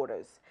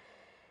headquarters.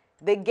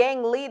 The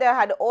gang leader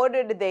had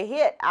ordered the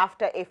hit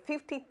after a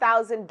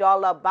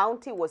 $50,000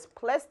 bounty was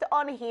placed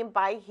on him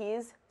by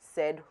his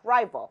said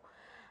rival.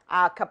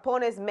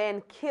 Capone's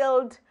men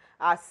killed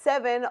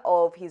 7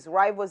 of his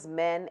rival's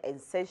men,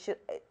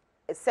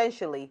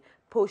 essentially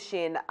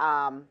pushing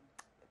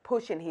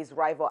his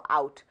rival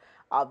out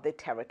of the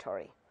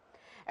territory.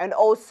 And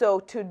also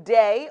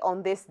today,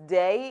 on this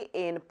day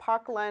in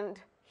Parkland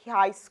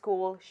High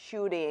School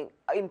shooting,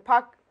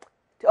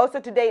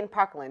 today in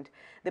Parkland,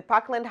 the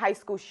Parkland High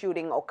School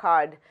shooting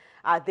occurred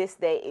this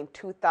day in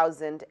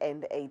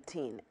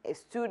 2018. A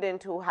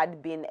student who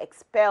had been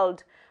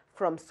expelled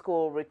from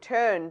school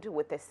returned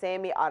with a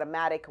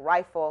semi-automatic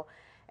rifle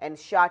and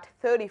shot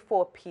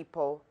 34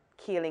 people,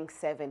 killing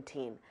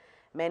 17.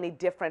 Many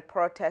different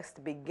protests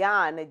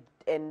began,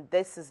 and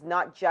this is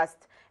not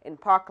just in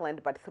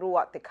Parkland, but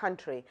throughout the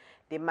country,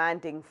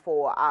 demanding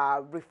for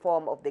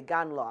reform of the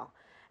gun law.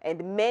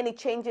 And many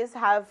changes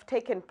have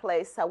taken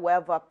place.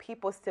 However,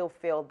 people still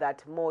feel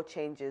that more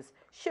changes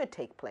should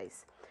take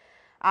place.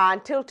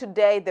 Until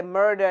today, the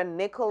murderer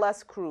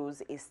Nicholas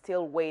Cruz is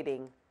still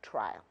waiting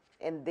trial.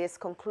 And this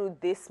concludes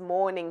this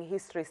morning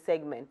history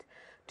segment.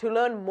 To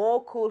learn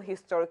more cool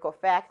historical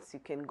facts,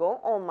 you can go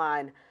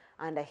online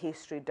under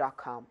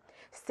history.com.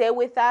 Stay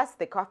with us.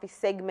 The coffee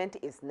segment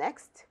is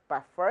next.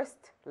 But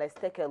first, let's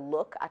take a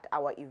look at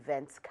our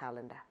events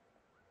calendar.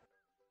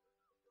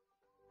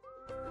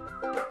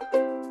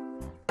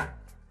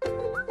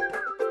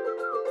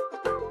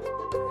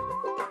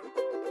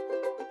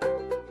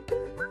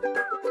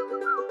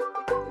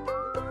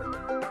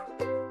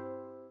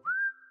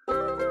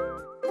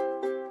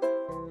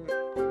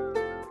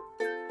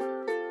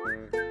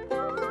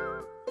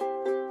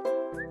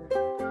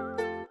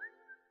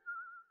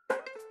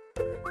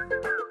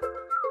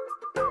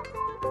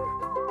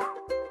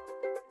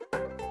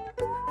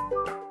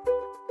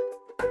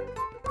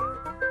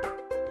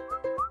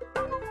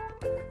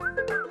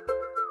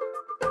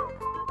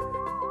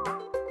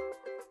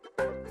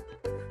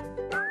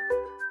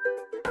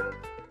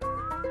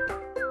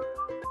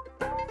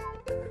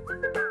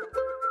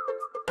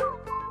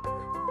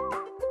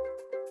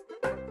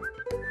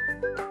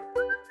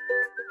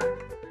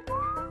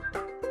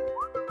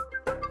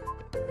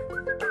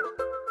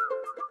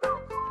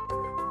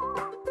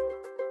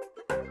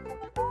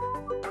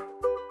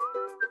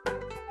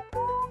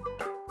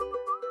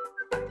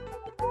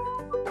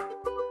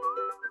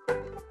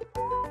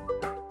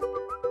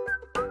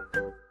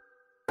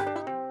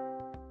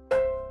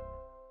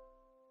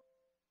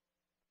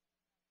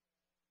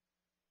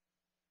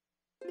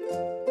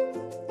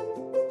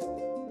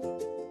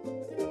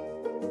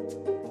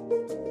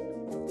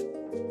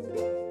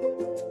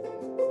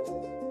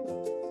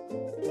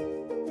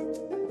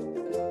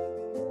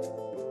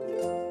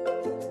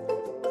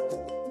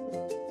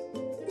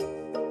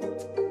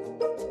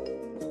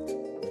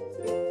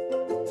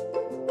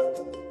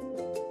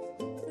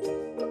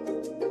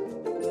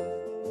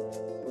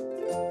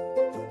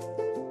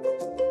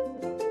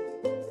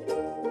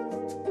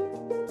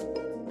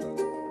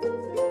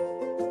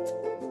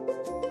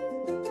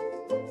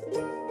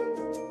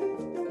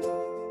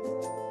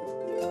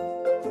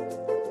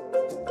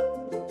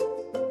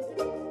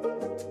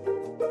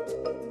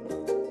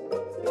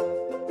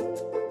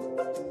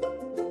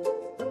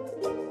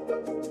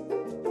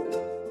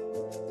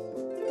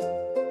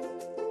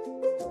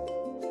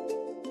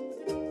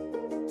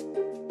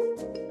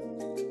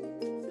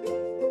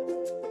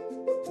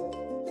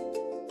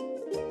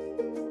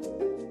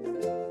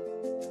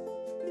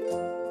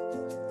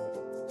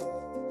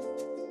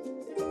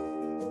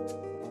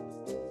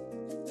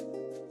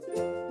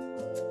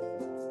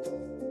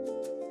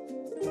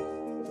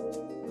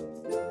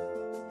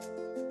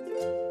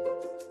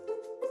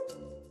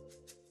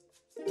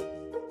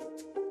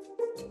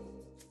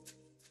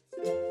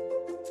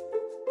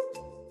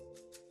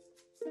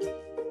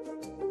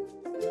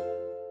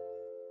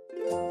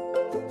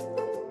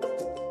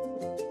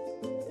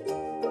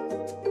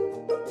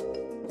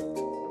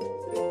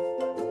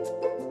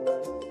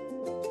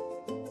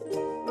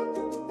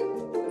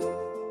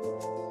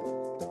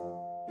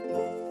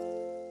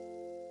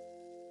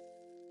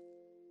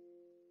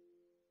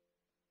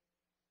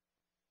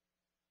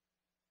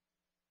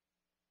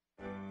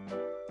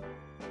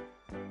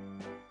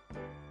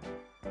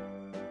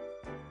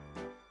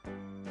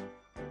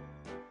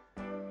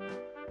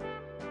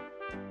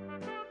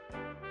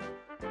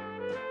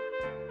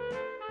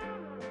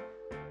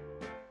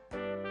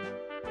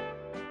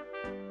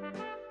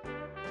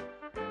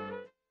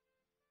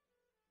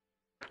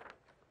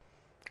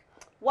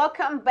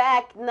 Welcome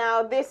back.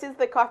 Now, this is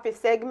the coffee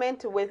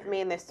segment. With me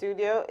in the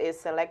studio is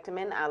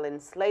Selectman Alan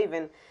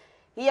Slavin,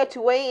 here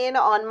to weigh in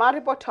on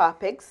multiple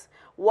topics,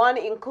 one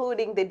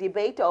including the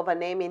debate over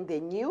naming the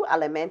new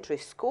elementary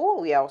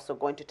school. We are also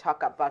going to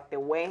talk about the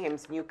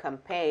Wareham's new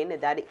campaign,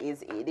 that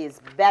is, it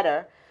is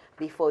better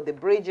before the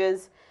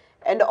bridges,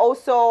 and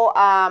also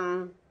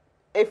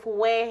if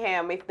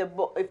Wareham, if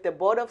the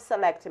Board of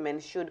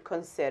Selectmen should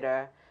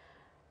consider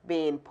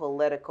being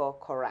political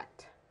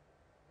correct.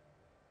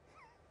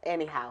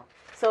 Anyhow,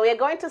 so we're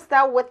going to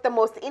start with the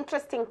most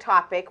interesting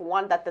topic,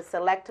 one that the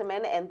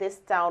selectmen and this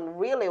town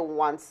really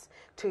wants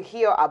to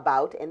hear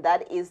about, and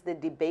that is the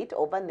debate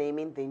over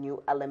naming the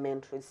new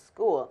elementary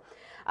school.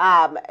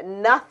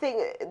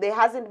 There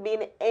hasn't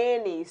been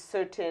any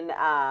certain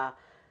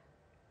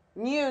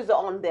news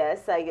on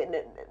this.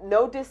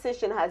 No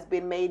decision has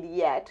been made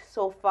yet.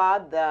 So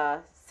far,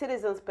 the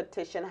citizens'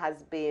 petition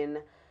has been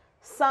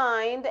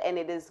signed, and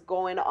it is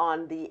going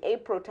on the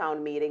April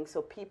town meeting,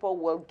 so people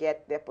will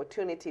get the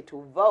opportunity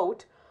to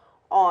vote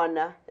on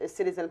a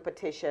citizen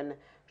petition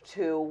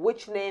to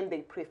which name they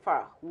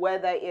prefer,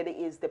 whether it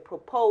is the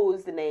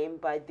proposed name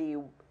by the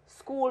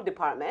school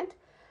department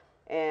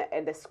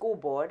and the school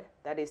board,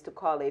 that is to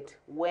call it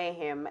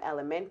Wareham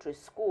Elementary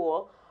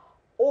School,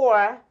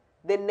 or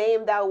the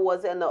name that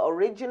was in the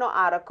original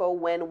article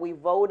when we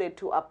voted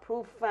to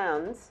approve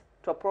funds,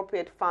 to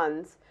appropriate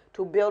funds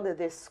to build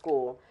this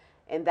school.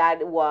 And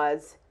that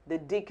was the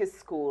Dickes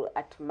School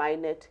at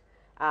Minot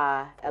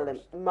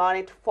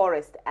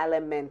Forest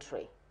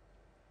Elementary.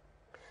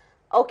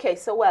 Okay,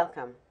 so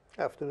welcome.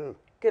 Afternoon.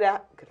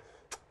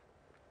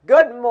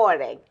 Good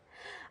morning.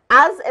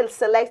 As a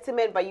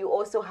selectman, but you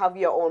also have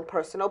your own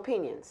personal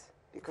opinions,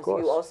 because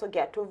you also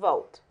get to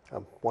vote.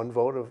 One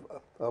vote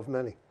of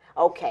many.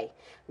 Okay.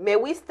 May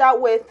we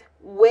start with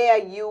where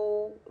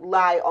you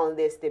lie on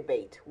this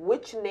debate?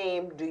 Which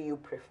name do you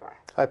prefer?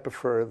 I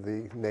prefer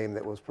the name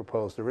that was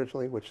proposed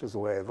originally, which is the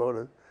way I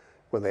voted.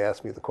 When they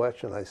asked me the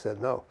question, I said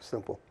no,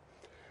 simple.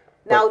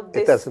 Now,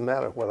 it doesn't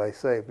matter what I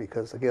say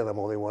because, again, I'm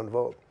only one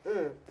vote.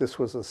 This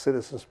was a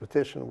citizen's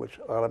petition, which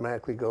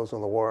automatically goes on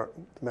the warrant,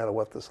 no matter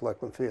what the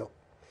selectmen feel.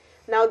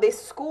 Now, the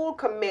school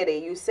committee,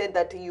 you said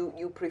that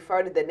you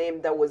preferred the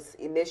name that was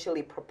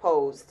initially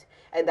proposed,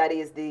 and that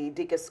is the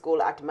Dickes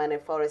School at Manor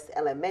Forest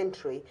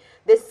Elementary.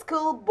 The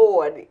school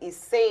board is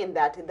saying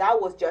that that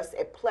was just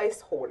a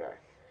placeholder.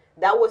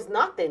 That was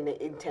not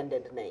the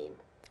intended name.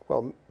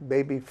 Well,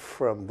 maybe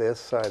from their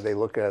side they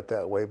look at it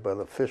that way, but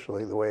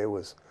officially the way it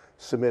was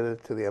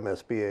submitted to the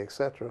MSBA,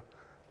 etc.,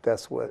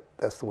 that's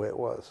the way it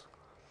was.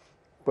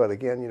 But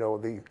again,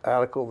 the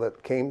article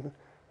that came,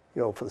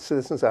 for the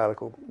citizens'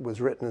 article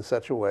was written in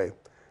such a way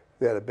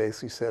that it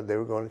basically said they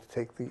were going to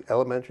take the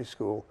elementary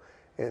school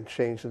and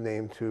change the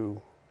name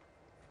to,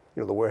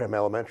 the Wareham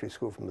Elementary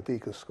School from the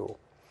Dickes School.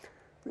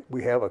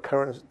 We have a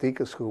current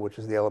Dickes School, which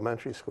is the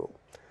elementary school.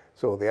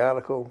 So the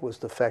article was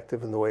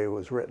defective in the way it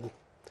was written.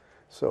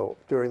 So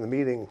during the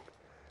meeting,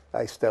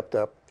 I stepped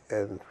up,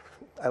 and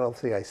I don't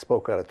think I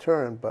spoke out of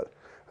turn, but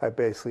I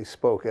basically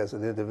spoke as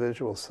an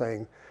individual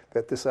saying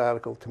that this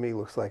article to me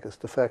looks like it's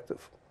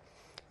defective.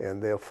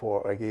 And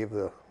therefore, I gave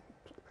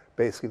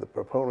basically the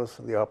proponents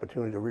the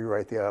opportunity to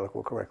rewrite the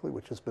article correctly,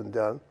 which has been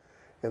done.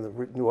 And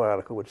the new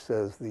article, which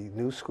says the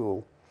new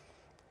school,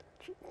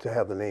 to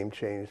have the name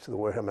changed to the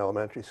Wareham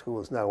Elementary School,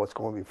 is now what's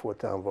going before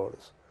town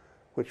voters,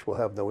 which will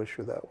have no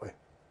issue that way.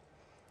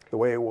 The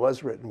way it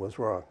was written was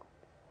wrong.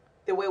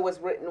 The way it was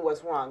written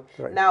was wrong.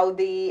 Right. Now,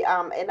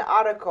 an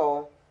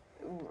article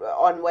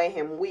on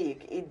Wareham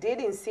Week, it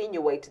did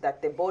insinuate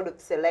that the Board of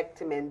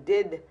Selectmen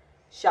did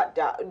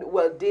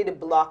did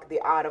block the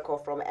article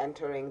from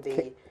entering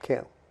the...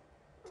 Can't.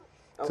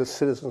 It's a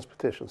citizen's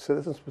petition.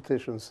 Citizens'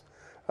 petitions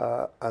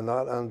are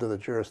not under the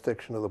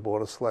jurisdiction of the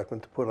Board of Selectmen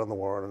to put on the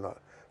warrant or not.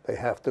 They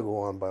have to go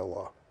on by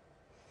law.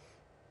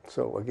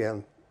 So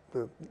again,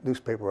 the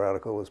newspaper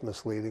article was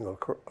misleading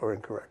or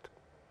incorrect.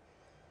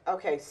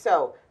 Okay,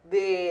 so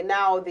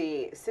now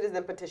the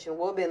citizen petition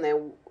will be in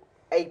the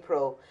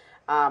April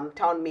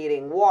town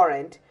meeting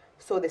warrant,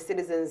 so the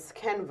citizens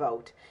can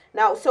vote.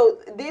 Now, so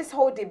this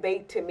whole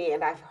debate to me,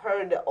 and I've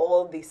heard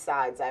all these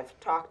sides. I've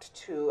talked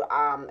to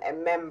a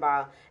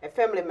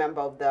family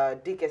member of the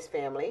Dickes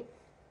family,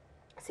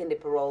 Cindy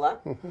Parola.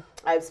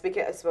 I've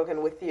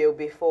spoken with you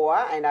before,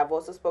 and I've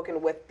also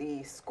spoken with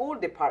the school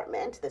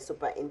department. The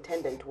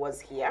superintendent was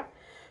here.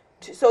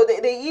 So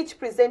they each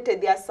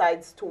presented their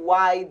sides to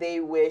why they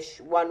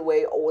wish one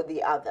way or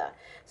the other.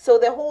 So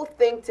the whole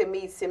thing to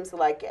me seems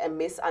like a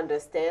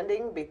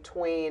misunderstanding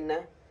between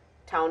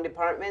town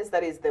departments.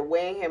 That is the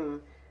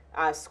Wareham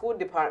school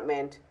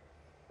department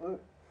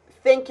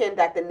thinking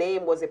that the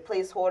name was a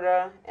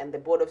placeholder, and the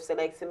Board of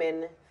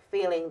Selectmen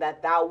feeling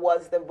that that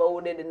was the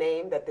voted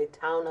name that the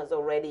town has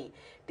already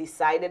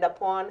decided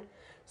upon.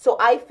 So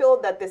I feel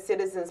that the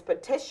citizens'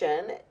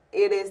 petition,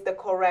 it is the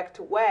correct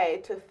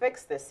way to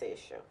fix this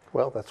issue.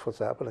 Well, that's what's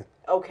happening.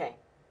 Okay.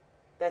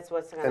 That's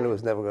what's happening. And it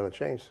was never going to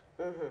change.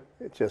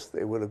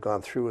 It would have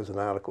gone through as an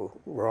article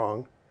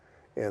wrong.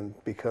 And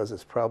because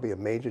it's probably a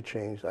major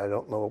change, I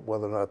don't know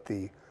whether or not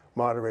the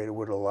moderator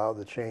would allow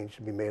the change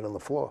to be made on the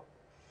floor.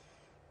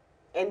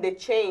 And the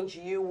change,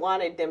 you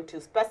wanted them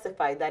to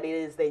specify that it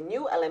is the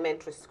new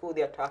elementary school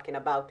they're talking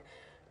about,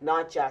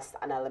 not just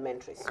an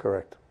elementary school.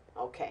 Correct.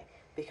 Okay,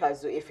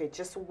 because if it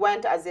just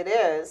went as it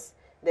is,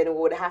 then we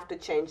would have to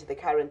change the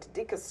current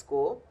Dickus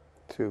School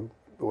To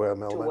Wareham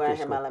to Elementary Wareham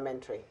School.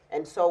 Elementary.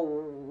 And so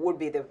would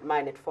be the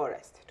Minot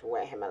Forest to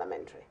Wareham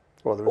Elementary.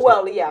 Well, there is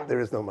Well, no, yeah. There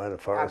is no minor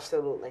forest.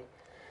 Absolutely.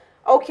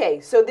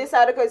 Okay, so this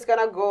article is going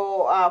to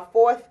go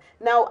forth.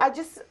 Now,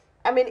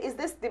 is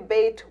this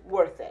debate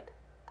worth it?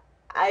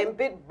 I'm a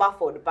bit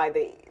baffled by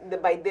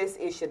by this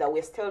issue that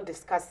we're still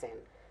discussing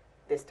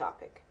this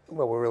topic.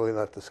 Well, we're really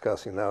not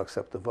discussing now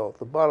except the vote.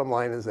 The bottom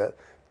line is that,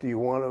 do you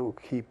want to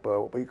keep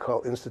what we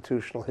call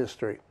institutional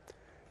history?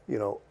 You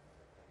know,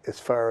 as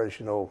far as,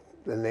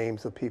 the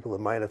names of people, the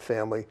Minot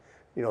family,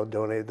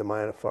 donated the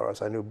Minot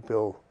Forest. I knew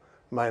Bill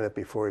Minot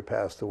before he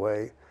passed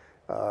away.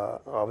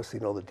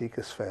 Obviously know the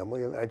Dickus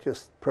family. And I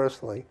just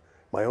personally,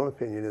 my own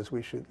opinion is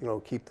we should,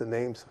 keep the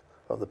names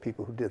of the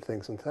people who did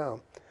things in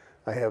town.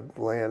 I have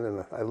land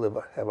and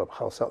have a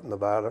house out in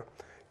Nevada,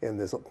 and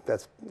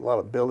that's a lot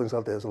of buildings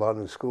out there. There's a lot of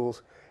new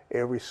schools.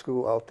 Every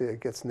school out there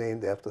gets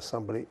named after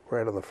somebody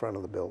right on the front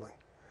of the building.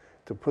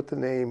 To put the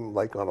name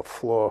like on a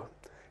floor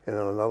and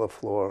on another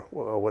floor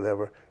or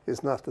whatever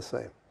is not the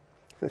same.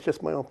 It's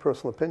just my own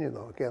personal opinion,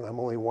 though. Again, I'm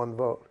only one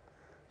vote.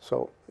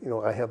 So,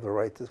 I have the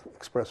right to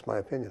express my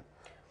opinion.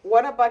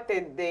 What about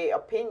the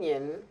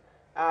opinion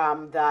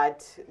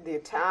that the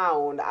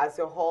town as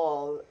a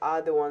whole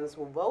are the ones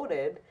who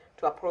voted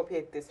to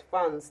appropriate these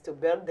funds to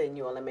build the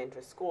new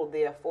elementary school,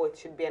 therefore it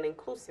should be an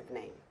inclusive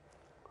name?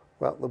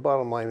 Well, the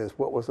bottom line is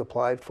what was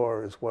applied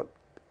for is what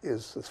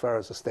is, as far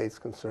as the state's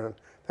concerned,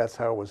 that's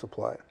how it was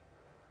applied.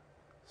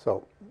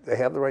 So they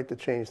have the right to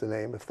change the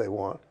name if they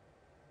want.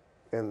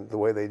 And the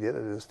way they did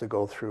it is to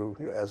go through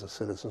as a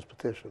citizen's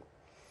petition.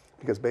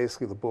 Because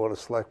basically the Board of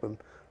Selectmen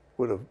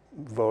would have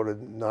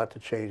voted not to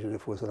change it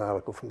if it was an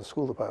article from the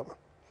school department.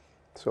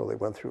 So they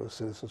went through a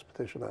citizen's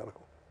petition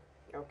article.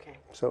 Okay.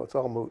 So it's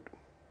all moot.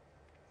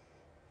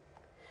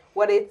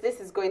 What if this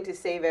is going to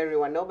save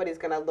everyone? Nobody's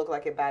going to look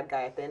like a bad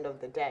guy at the end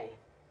of the day.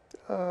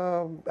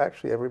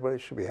 Actually, everybody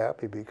should be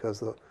happy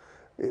because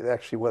it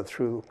actually went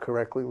through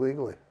correctly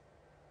legally.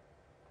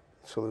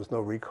 So there's no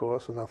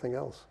recourse or nothing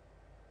else.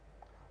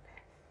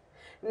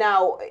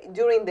 Now,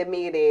 during the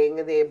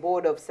meeting, the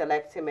Board of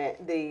Selectmen,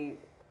 the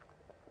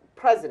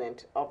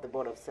President of the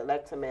Board of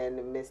Selectmen,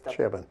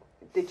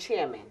 the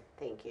Chairman,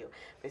 thank you,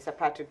 Mr.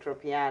 Patrick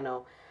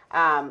Tropiano,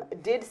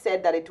 did say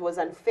that it was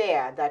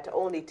unfair that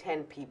only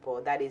 10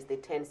 people, that is the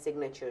 10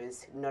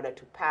 signatures in order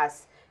to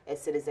pass a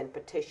citizen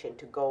petition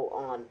to go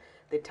on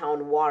the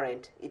town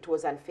warrant, it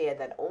was unfair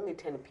that only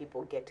 10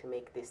 people get to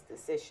make this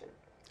decision.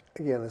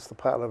 Again, it's the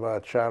part of our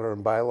charter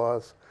and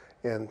bylaws,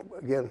 and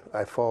again,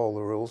 I follow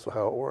the rules of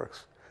how it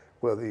works.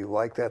 Whether you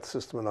like that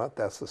system or not,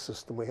 that's the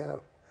system we have.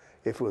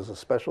 If it was a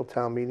special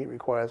town meeting, it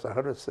requires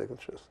 100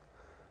 signatures.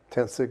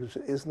 10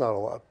 signatures is not a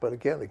lot, but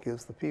again, it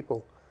gives the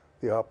people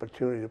the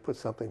opportunity to put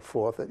something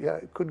forth that, yeah,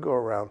 it could go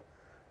around,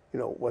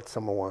 what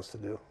someone wants to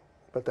do,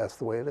 but that's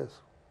the way it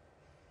is.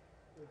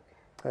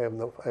 I have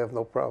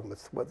no problem.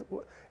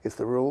 It's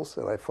the rules,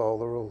 and I follow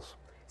the rules.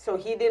 So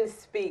he didn't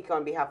speak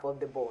on behalf of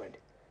the board.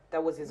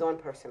 That was his own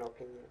personal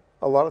opinion.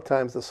 A lot of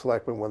times the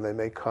selectmen, when they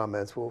make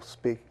comments, will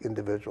speak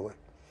individually.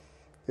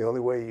 The only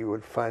way you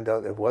would find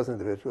out if it was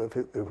individual if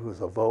it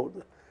was a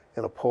vote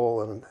and a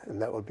poll,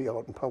 and that would be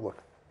out in public.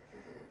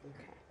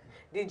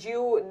 Okay.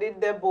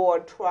 Did the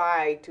board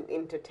try to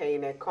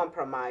entertain a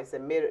compromise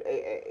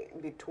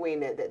between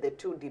the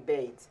two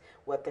debates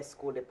with the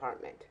school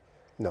department?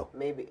 No.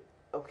 Maybe.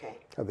 Okay.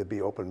 There'd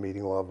be open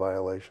meeting law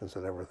violations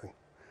and everything.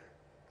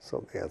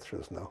 So the answer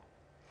is no.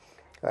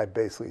 I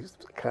basically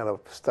kind of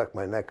stuck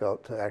my neck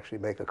out to actually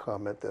make a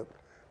comment that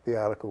the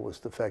article was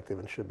defective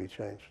and should be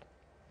changed.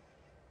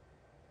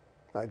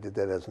 I did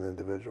that as an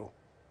individual.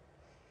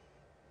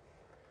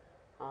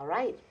 All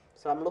right.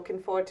 So I'm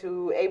looking forward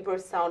to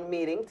April's town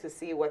meeting to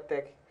see what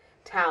the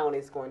town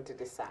is going to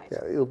decide.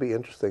 Yeah, it'll be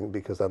interesting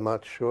because I'm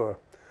not sure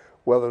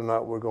whether or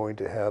not we're going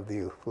to have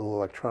the little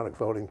electronic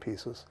voting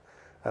pieces.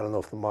 I don't know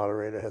if the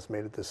moderator has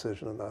made a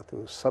decision or not.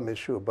 There was some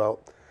issue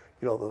about,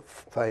 the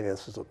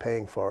finances of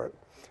paying for it.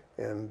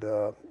 And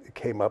it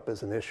came up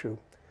as an issue.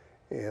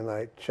 And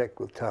I checked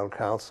with town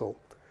council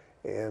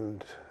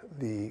and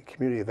the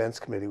community events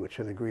committee, which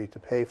had agreed to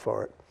pay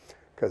for it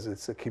because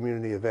it's a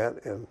community event,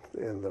 and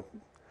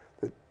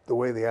the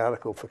way the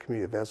article for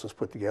community events was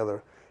put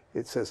together,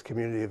 it says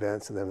community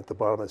events, and then at the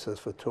bottom it says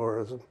for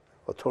tourism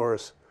or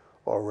tourists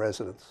or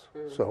residents.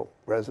 So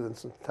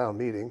residents and town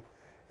meeting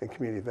and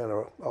community event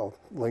are all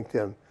linked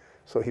in.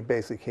 So he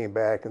basically came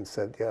back and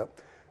said, yeah,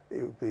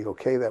 it would be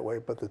okay that way,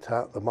 but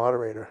the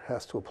moderator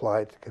has to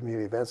apply to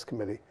community events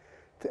committee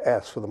to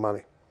ask for the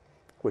money,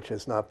 which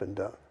has not been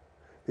done.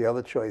 The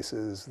other choice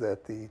is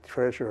that the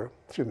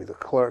the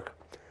clerk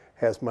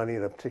has money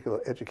in a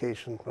particular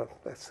education,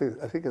 I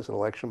think it's an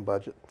election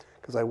budget,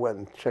 because I went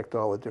and checked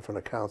all the different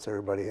accounts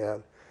everybody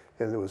had,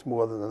 and there was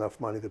more than enough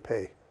money to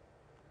pay.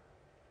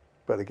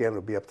 But again,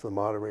 it'll be up to the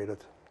moderator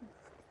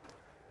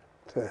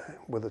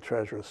with the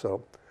treasurer.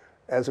 So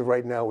as of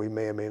right now, we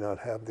may or may not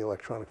have the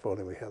electronic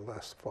voting we had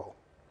last fall.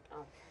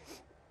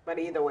 But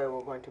either way,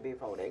 we're going to be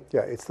voting.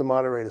 Yeah, it's the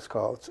moderator's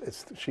call.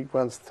 She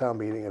runs the town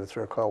meeting, and it's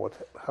her call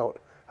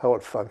how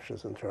it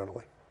functions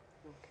internally.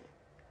 Okay.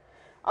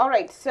 All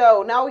right,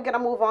 so now we're going to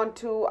move on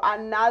to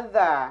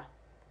another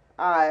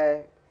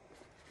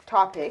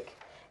topic,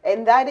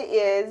 and that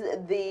is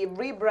the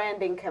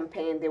rebranding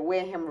campaign, the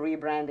Wareham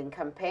rebranding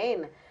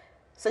campaign,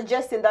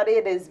 suggesting that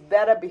it is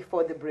better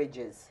before the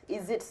bridges.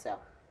 Is it so?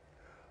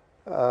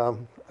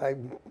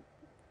 I'm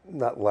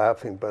not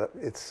laughing, but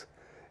it's,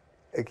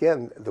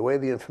 again, the way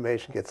the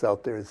information gets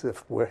out there is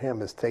if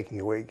Wareham is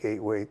taking away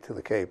Gateway to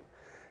the Cape.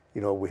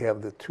 You know, we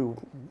have the 2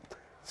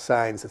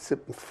 signs that sit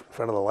in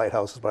front of the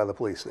lighthouses by the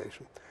police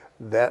station.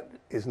 That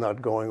is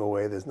not going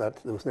away. There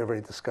was never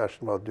any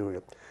discussion about doing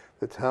it.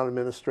 The town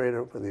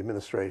administrator and the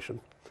administration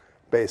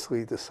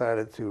basically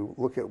decided to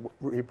look at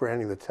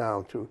rebranding the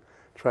town to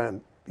try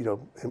and, you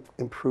know,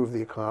 improve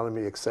the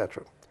economy,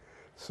 etc.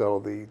 So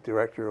the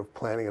director of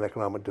planning and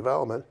economic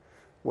development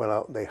went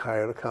out and they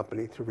hired a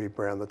company to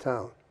rebrand the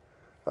town.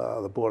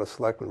 The Board of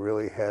Selectmen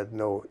really had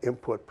no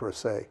input per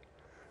se.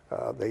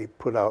 They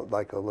put out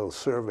like a little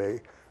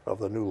survey of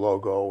the new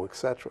logo,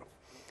 etc.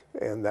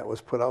 And that was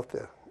put out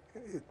there.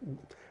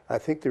 I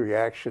think the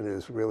reaction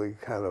is really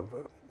kind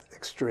of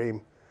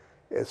extreme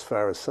as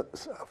far as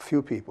a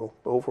few people.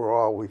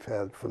 Overall, we've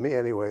had, for me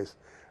anyways,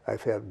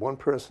 I've had one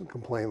person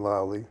complain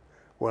loudly,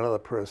 one other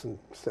person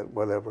said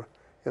whatever,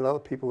 and other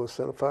people have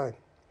said fine.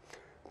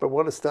 But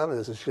what it's done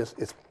is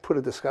it's put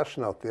a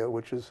discussion out there,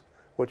 which is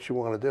what you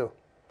want to do.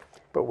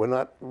 But we're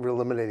not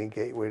eliminating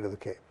Gateway to the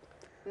Cape.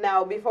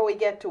 Now, before we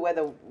get to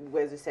whether,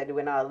 as you said,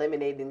 we're not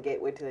eliminating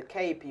Gateway to the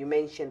Cape, you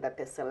mentioned that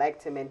the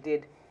selectmen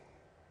did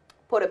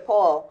put a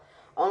poll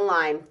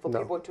online for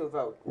people to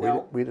vote.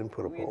 No? We didn't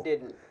put a poll. We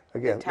didn't.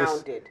 Again, the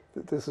town did.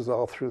 This is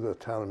all through the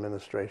town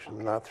administration,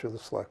 not through the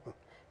selectmen.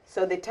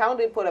 So the town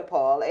did put a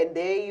poll, and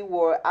there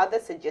were other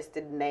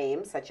suggested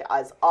names, such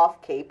as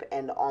Off Cape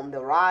and On the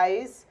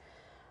Rise,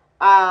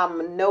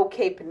 No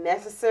Cape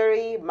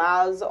Necessary,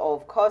 Miles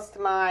of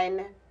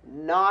Coastline,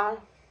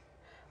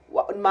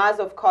 miles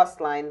of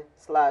coastline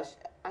slash,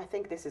 I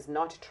think this is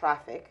not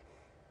traffic.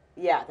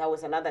 Yeah, that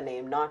was another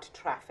name, not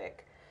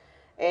traffic.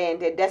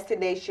 And a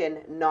destination,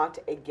 not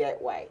a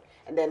gateway.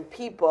 And then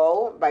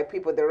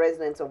the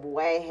residents of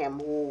Wareham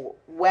who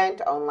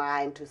went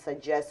online to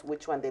suggest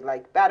which one they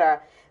like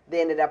better,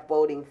 they ended up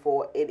voting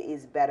for it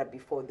is better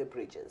before the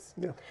bridges.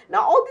 Yeah.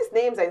 Now, all these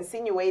names are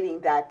insinuating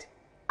that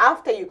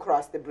after you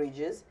cross the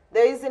bridges,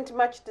 there isn't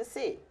much to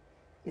see.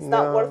 It's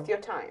not worth your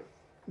time.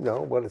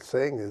 No, what it's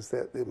saying is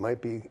that it might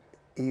be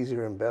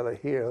easier and better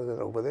here than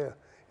over there.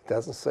 It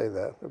doesn't say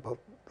that about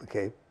the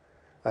Cape.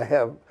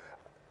 I'm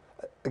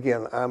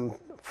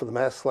for the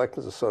Mass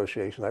Selectmen's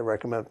Association. I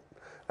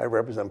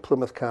represent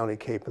Plymouth County,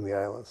 Cape, and the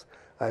Islands.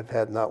 I've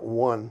had not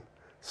one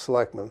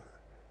selectman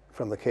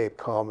from the Cape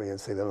call me and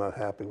say they're not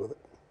happy with it.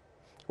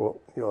 Well,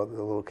 you know,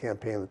 the little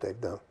campaign that they've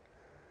done.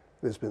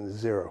 There's been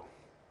zero.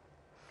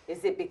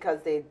 Is it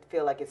because they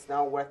feel like it's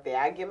not worth the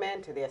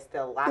argument, or they're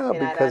still laughing at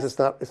us? No, because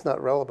it's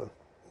not relevant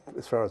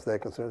as far as they're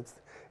concerned.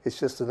 It's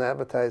just an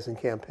advertising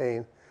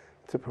campaign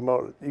to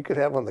promote it. You could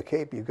have on the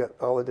Cape, you've got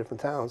all the different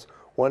towns.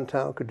 One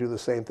town could do the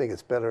same thing.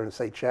 It's better in,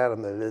 say,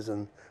 Chatham than it is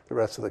in the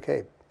rest of the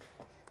Cape,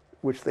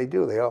 which they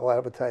do. They all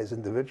advertise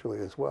individually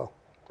as well.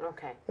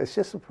 Okay. It's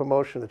just a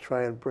promotion to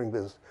try and bring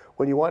business.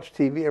 When you watch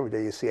TV every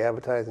day, you see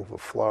advertising for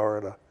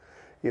Florida,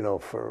 you know,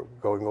 for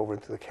going over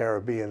into the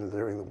Caribbean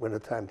during the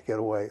wintertime to get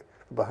away,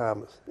 the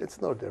Bahamas.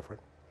 It's no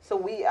different. So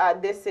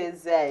this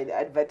is an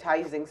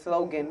advertising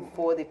slogan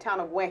for the town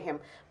of Wareham,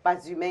 but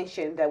as you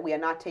mentioned that we are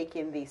not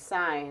taking the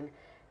sign,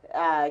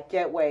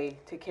 Gateway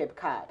to Cape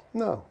Cod.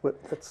 No, but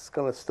that's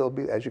going to still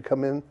be, as you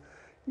come in,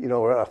 you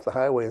know, right off the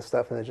highway and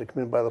stuff, and as you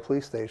come in by the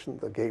police station,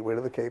 the Gateway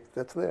to the Cape,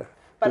 that's there.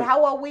 But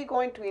how are we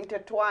going to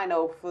intertwine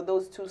or for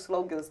those two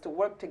slogans to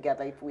work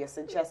together if we are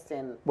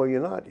suggesting? Well,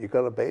 you're not. You're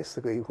going to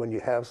basically, when you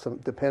have some,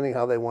 depending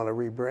how they want to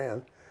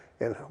rebrand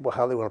and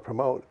how they want to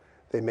promote,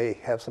 they may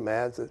have some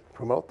ads that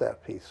promote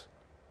that piece.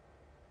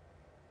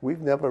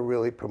 We've never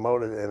really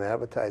promoted and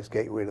advertised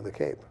Gateway to the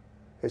Cape.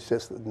 It's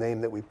just the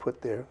name that we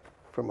put there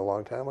from a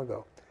long time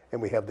ago.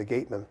 And we have the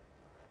Gateman,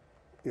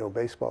 you know,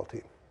 baseball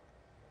team.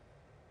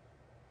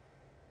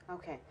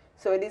 Okay.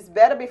 So it is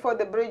better before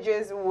the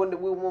bridges. We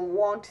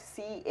won't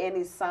see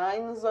any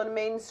signs on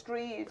Main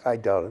Street? I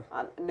doubt it.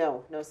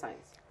 No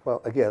signs. Well,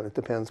 again, it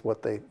depends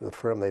what the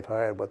firm they've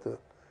hired, what the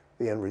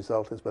end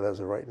result is. But as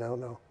of right now,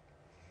 no.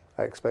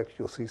 I expect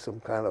you'll see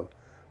some kind of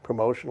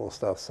promotional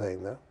stuff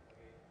saying that.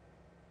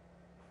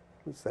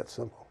 It's that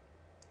simple.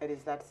 It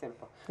is that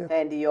simple. Yeah.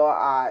 And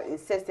you're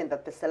insisting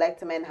that the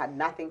selectmen had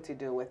nothing to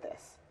do with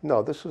this?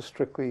 No, this was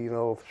strictly, you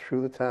know,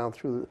 through the town,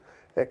 through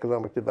the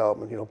economic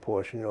development, you know,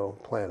 portion, you know,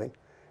 planning.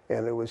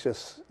 And it was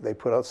just, they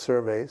put out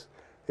surveys.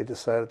 They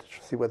decided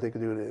to see what they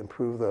could do to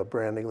improve the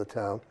branding of the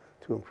town,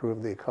 to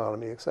improve the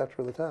economy, et cetera,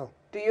 of the town.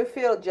 Do you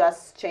feel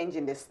just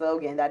changing the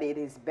slogan that it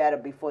is better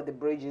before the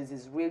bridges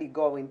is really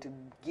going to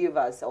give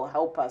us or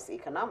help us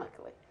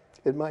economically?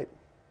 It might.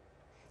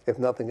 If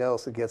nothing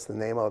else, it gets the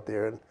name out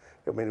there. And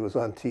I mean, it was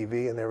on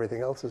TV and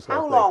everything else.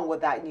 How long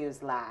would that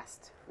news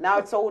last? Now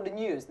it's old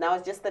news. Now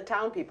it's just the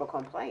town people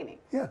complaining.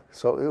 Yeah,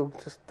 so it'll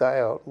just die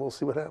out. We'll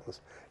see what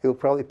happens. It'll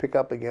probably pick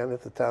up again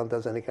if the town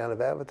does any kind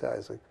of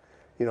advertising,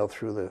 you know,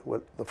 through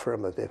the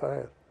firm that they've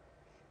hired.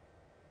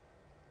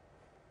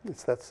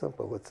 It's that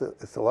simple.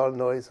 It's a lot of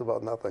noise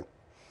about nothing.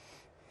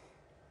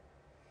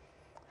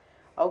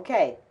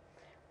 Okay,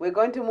 we're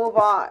going to move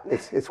on.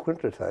 It's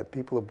wintertime.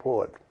 People are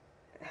bored.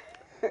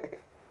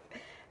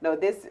 No,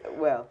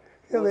 well,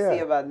 Yeah, we'll see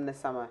are. about in the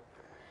summer.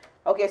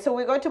 Okay, so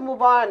we're going to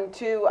move on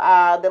to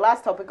the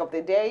last topic of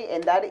the day,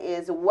 and that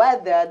is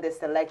whether the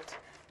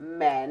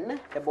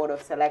Board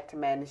of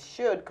Selectmen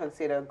should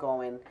consider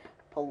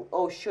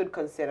should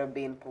consider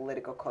being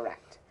political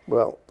correct.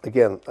 Well,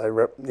 again,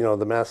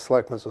 the Mass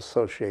Selectmen's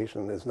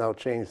Association has now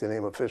changed the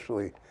name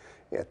officially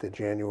at the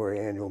January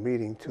annual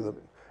meeting to the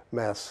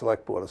Mass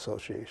Select Board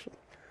Association.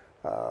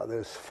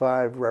 There's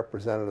 5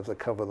 representatives that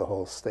cover the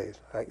whole state.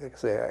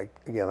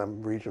 Again,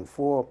 I'm Region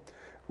 4,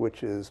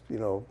 which is,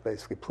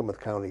 basically Plymouth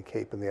County,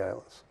 Cape, and the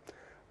Islands.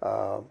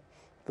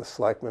 The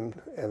selectmen,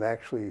 and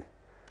actually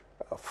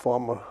a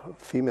former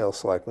female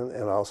selectman,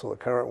 and also the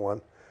current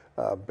one,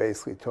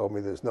 basically told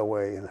me there's no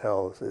way in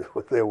hell,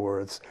 with their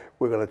words,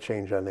 we're going to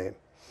change our name.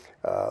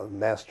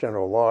 Mass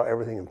general law,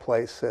 everything in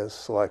place says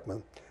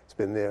selectmen. It's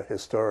been there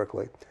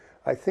historically.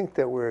 I think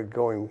that we're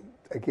going,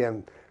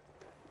 again,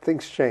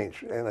 things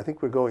change, and I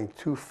think we're going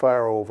too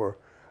far over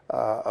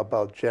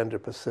about gender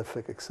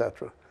Pacific,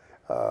 etc.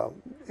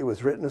 It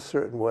was written a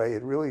certain way.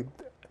 It really,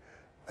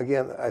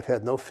 again, I've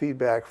had no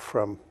feedback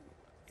from,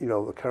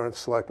 the current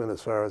selectmen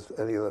as far as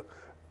any of the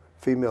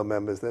female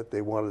members that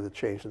they wanted to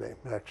change the name.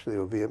 Actually, they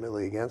were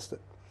vehemently against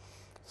it.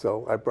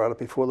 So I brought it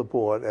before the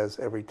board, as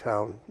every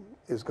town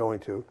is going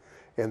to,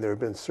 and there have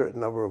been a certain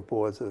number of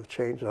boards that have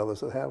changed and others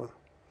that haven't.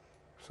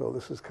 So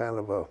this is kind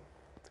of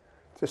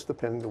just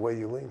depending the way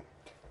you lean.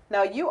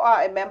 Now, you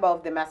are a member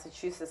of the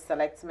Massachusetts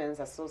Selectmen's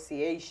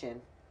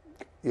Association.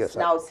 Yes.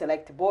 Now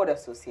Select Board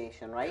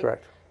Association, right?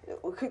 Correct.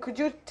 Could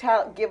you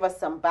give us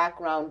some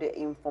background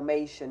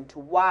information to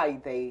why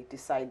they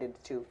decided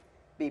to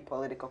be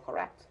political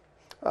correct?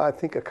 I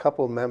think a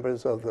couple of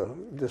members of the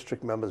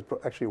district members,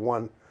 actually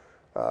one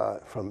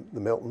from the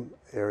Milton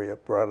area,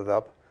 brought it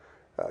up,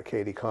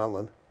 Katie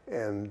Conlon,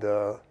 and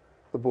the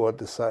board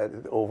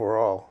decided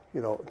overall,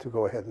 to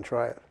go ahead and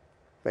try it,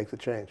 make the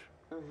change.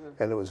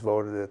 Mm-hmm. And it was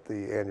voted at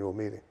the annual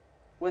meeting.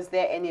 Was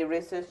there any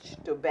research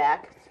to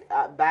back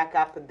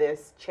up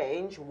this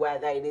change,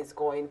 whether it is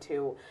going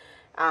to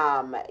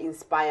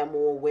inspire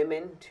more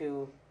women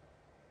to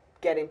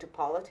get into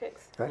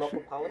politics, local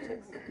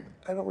politics?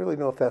 I don't really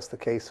know if that's the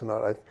case or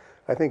not.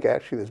 I think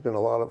actually there's been a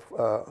lot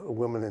of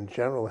women in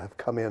general have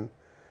come in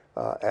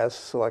as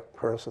select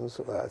persons,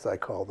 as I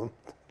call them.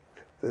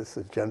 This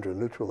is gender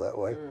neutral that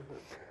way.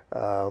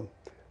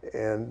 Mm-hmm.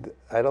 And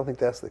I don't think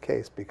that's the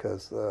case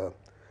because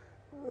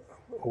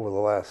over the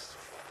last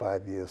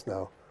 5 years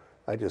now,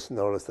 I just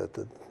noticed that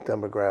the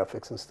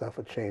demographics and stuff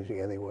are changing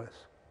anyways.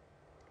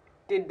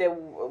 Did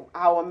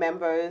our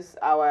members,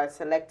 our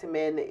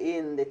selectmen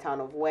in the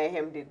town of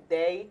Wareham, did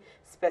they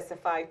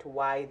specify to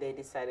why they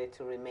decided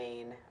to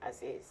remain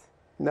as is?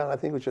 No, I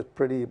think it was just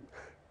pretty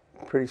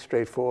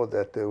straightforward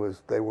that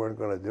they weren't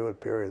going to do it,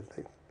 period.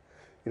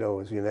 It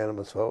was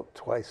unanimous vote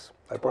twice.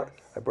 I brought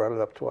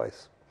it up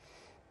twice.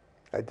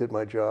 I did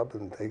my job,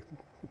 and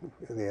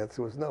the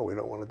answer was no, we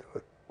don't want to do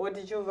it. What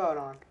did you vote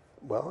on?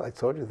 Well, I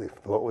told you the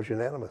vote was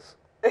unanimous.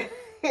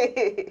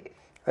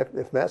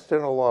 If Mass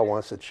General Law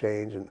wants to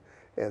change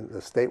and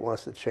the state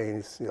wants to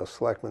change,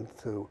 selectmen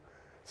to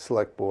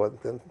select board,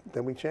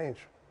 then we change.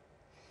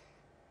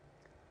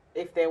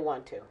 If they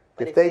want to.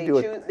 But if they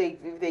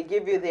if they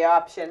give you the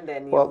option,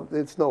 then well,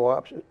 it's no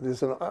option.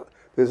 There's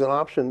an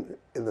option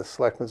in the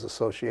Selectmen's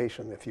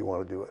Association if you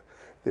want to do it.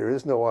 There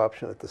is no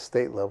option at the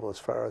state level as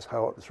far as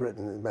how it's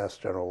written in Mass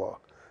General Law.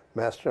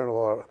 Mass General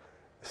Law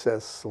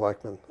says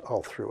selectmen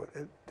all through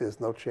it.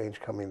 There's no change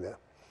coming there.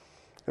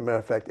 As a matter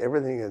of fact,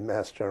 everything in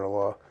Mass General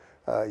Law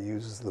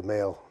uses the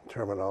male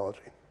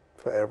terminology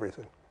for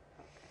everything.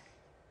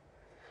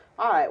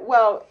 All right.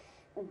 Well,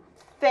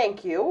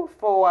 thank you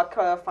for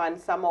clarifying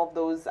some of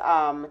those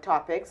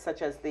topics,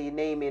 such as the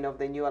naming of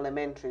the new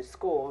elementary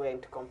school,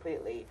 and to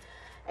completely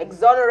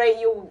exonerate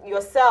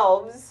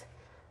yourselves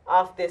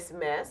of this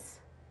mess.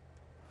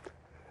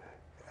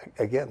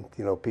 Again,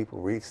 people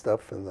read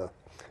stuff in the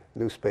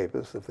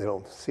newspapers if they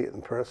don't see it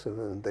in person,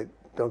 and they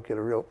don't get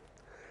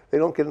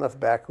enough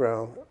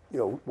background,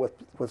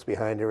 what's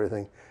behind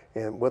everything,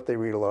 and what they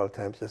read a lot of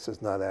times just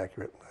is not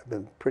accurate. I've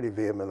been pretty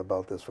vehement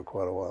about this for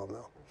quite a while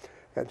now.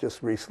 And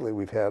just recently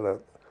we've had a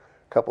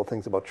couple of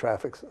things about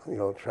traffic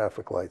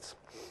lights.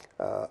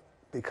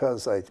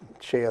 Because I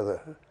chair the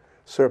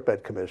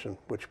Serped Commission,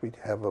 which we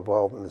have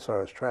involved in as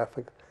far as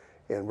traffic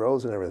and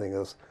roads and everything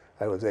else,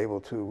 I was able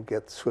to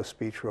get Swiss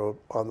Beach Road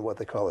on what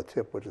they call a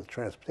TIP, which is a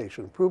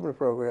Transportation Improvement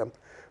Program,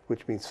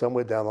 which means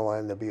somewhere down the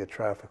line there'll be a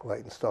traffic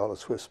light installed at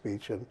Swiss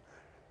Beach and,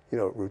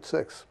 Route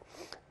 6.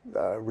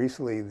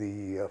 Recently,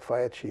 the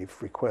fire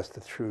chief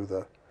requested through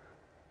the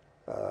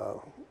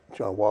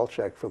John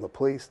Walczak from the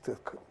police to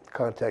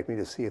contact me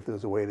to see if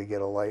there's a way to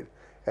get a light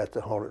at the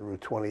home at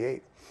Route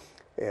 28.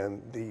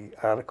 And the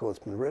article that's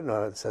been written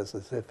on it says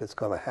as if it's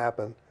going to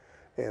happen.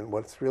 And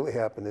what's really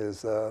happened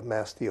is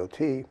Mass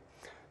DOT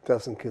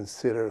doesn't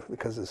consider,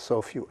 because there's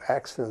so few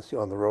accidents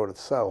on the road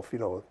itself,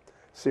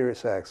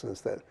 serious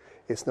accidents, that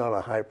it's not a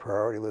high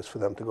priority list for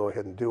them to go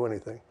ahead and do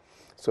anything.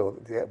 So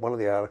one of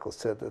the articles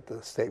said that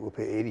the state will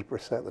pay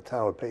 80%, the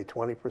town would pay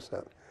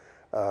 20%.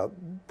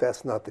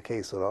 That's not the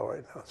case at all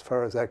right now. As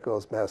far as that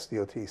goes, Mass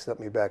DOT sent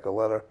me back a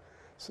letter,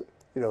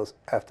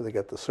 after they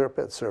got the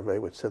Serpent survey,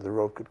 which said the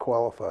road could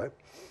qualify,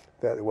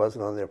 that it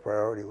wasn't on their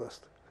priority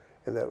list,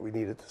 and that we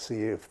needed to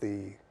see if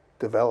the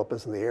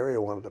developers in the area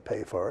wanted to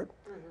pay for it,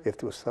 if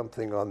there was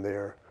something on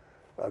their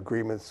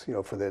agreements,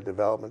 for their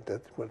development,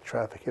 that when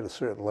traffic hit a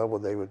certain level,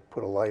 they would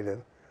put a light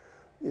in,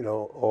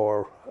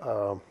 or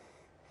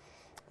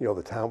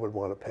the town would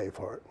want to pay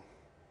for it.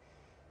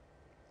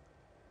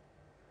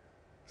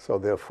 So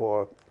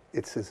therefore,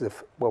 it's as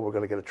if, well, we're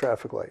going to get a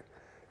traffic light,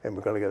 and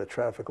we're going to get a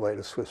traffic light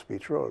at Swiss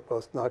Beach Road. Well,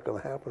 it's not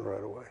going to happen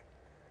right away.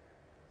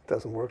 It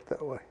doesn't work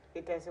that way.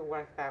 It doesn't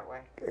work that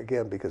way.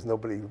 Again, because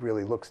nobody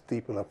really looks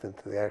deep enough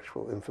into the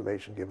actual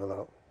information given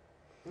out.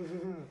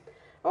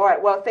 All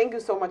right. Well, thank you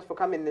so much for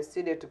coming in the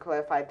studio to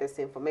clarify this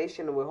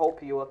information. We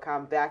hope you will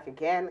come back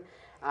again.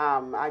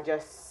 I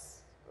just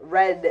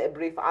read a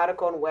brief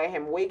article on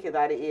Wareham Week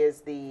that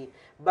is the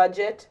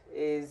budget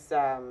is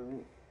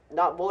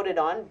not voted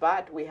on,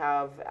 but we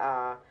have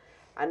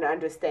an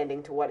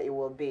understanding to what it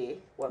will be,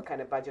 what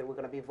kind of budget we're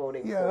going to be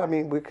voting for. Yeah, I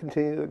mean, we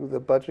continue, the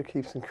budget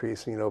keeps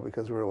increasing,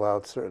 because we're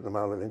allowed a certain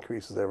amount of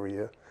increases every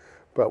year.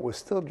 But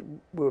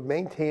we're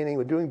maintaining,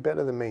 we're doing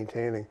better than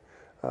maintaining.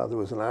 There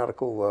was an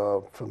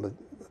article from the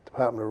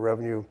Department of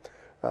Revenue,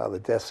 the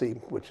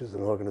DESI, which is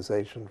an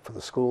organization for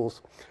the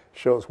schools,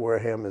 shows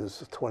Wareham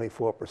is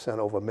 24%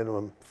 over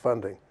minimum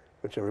funding,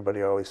 which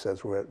everybody always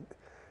says we're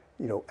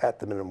at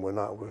the minimum. We're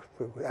not.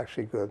 We're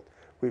actually good.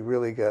 We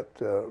really got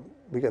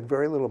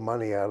very little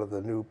money out of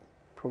the new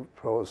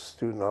proposed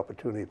student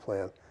opportunity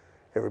plan.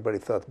 Everybody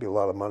thought there'd be a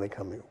lot of money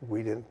coming.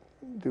 We didn't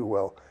do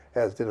well,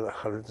 as did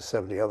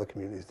 170 other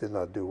communities did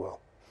not do well.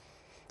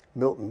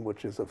 Milton,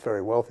 which is a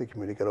very wealthy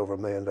community, got over $1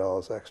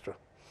 million extra.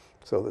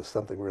 So there's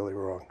something really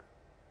wrong.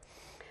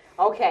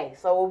 Okay,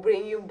 so we'll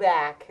bring you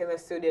back in the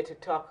studio to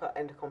talk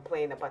and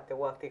complain about the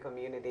wealthy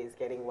communities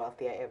getting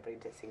wealthier every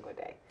single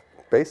day.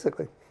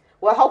 Basically.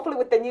 Well, hopefully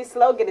with the new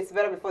slogan, it's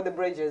better before the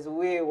bridges,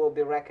 we will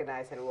be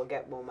recognized and we'll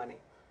get more money.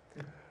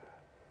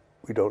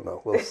 We don't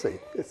know. We'll see.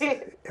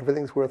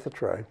 Everything's worth a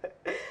try.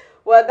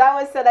 Well, that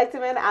was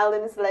Selectman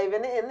Alan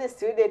Slavin in the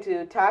studio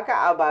to talk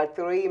about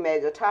three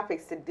major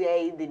topics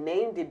today: the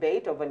name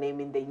debate over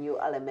naming the new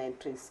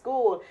elementary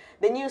school,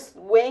 the new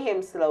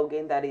Wareham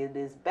slogan that it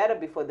is better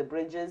before the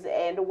bridges,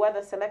 and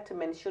whether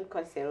selectmen should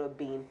consider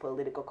being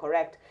political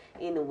correct,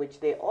 in which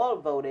they all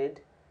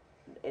voted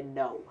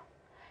no.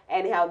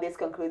 Anyhow, this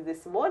concludes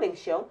this morning's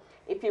show.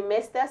 If you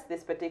missed us,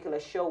 this particular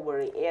show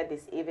will air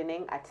this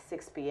evening at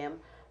 6 p.m.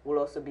 We'll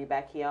also be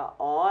back here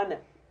on,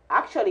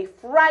 actually,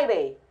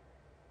 Friday,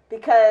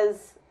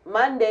 because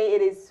Monday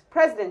it is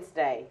President's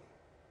Day.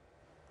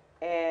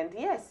 And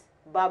yes,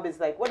 Bob is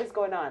like, what is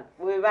going on?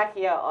 We'll be back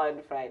here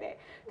on Friday.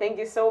 Thank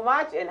you so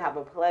much and have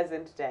a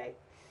pleasant day.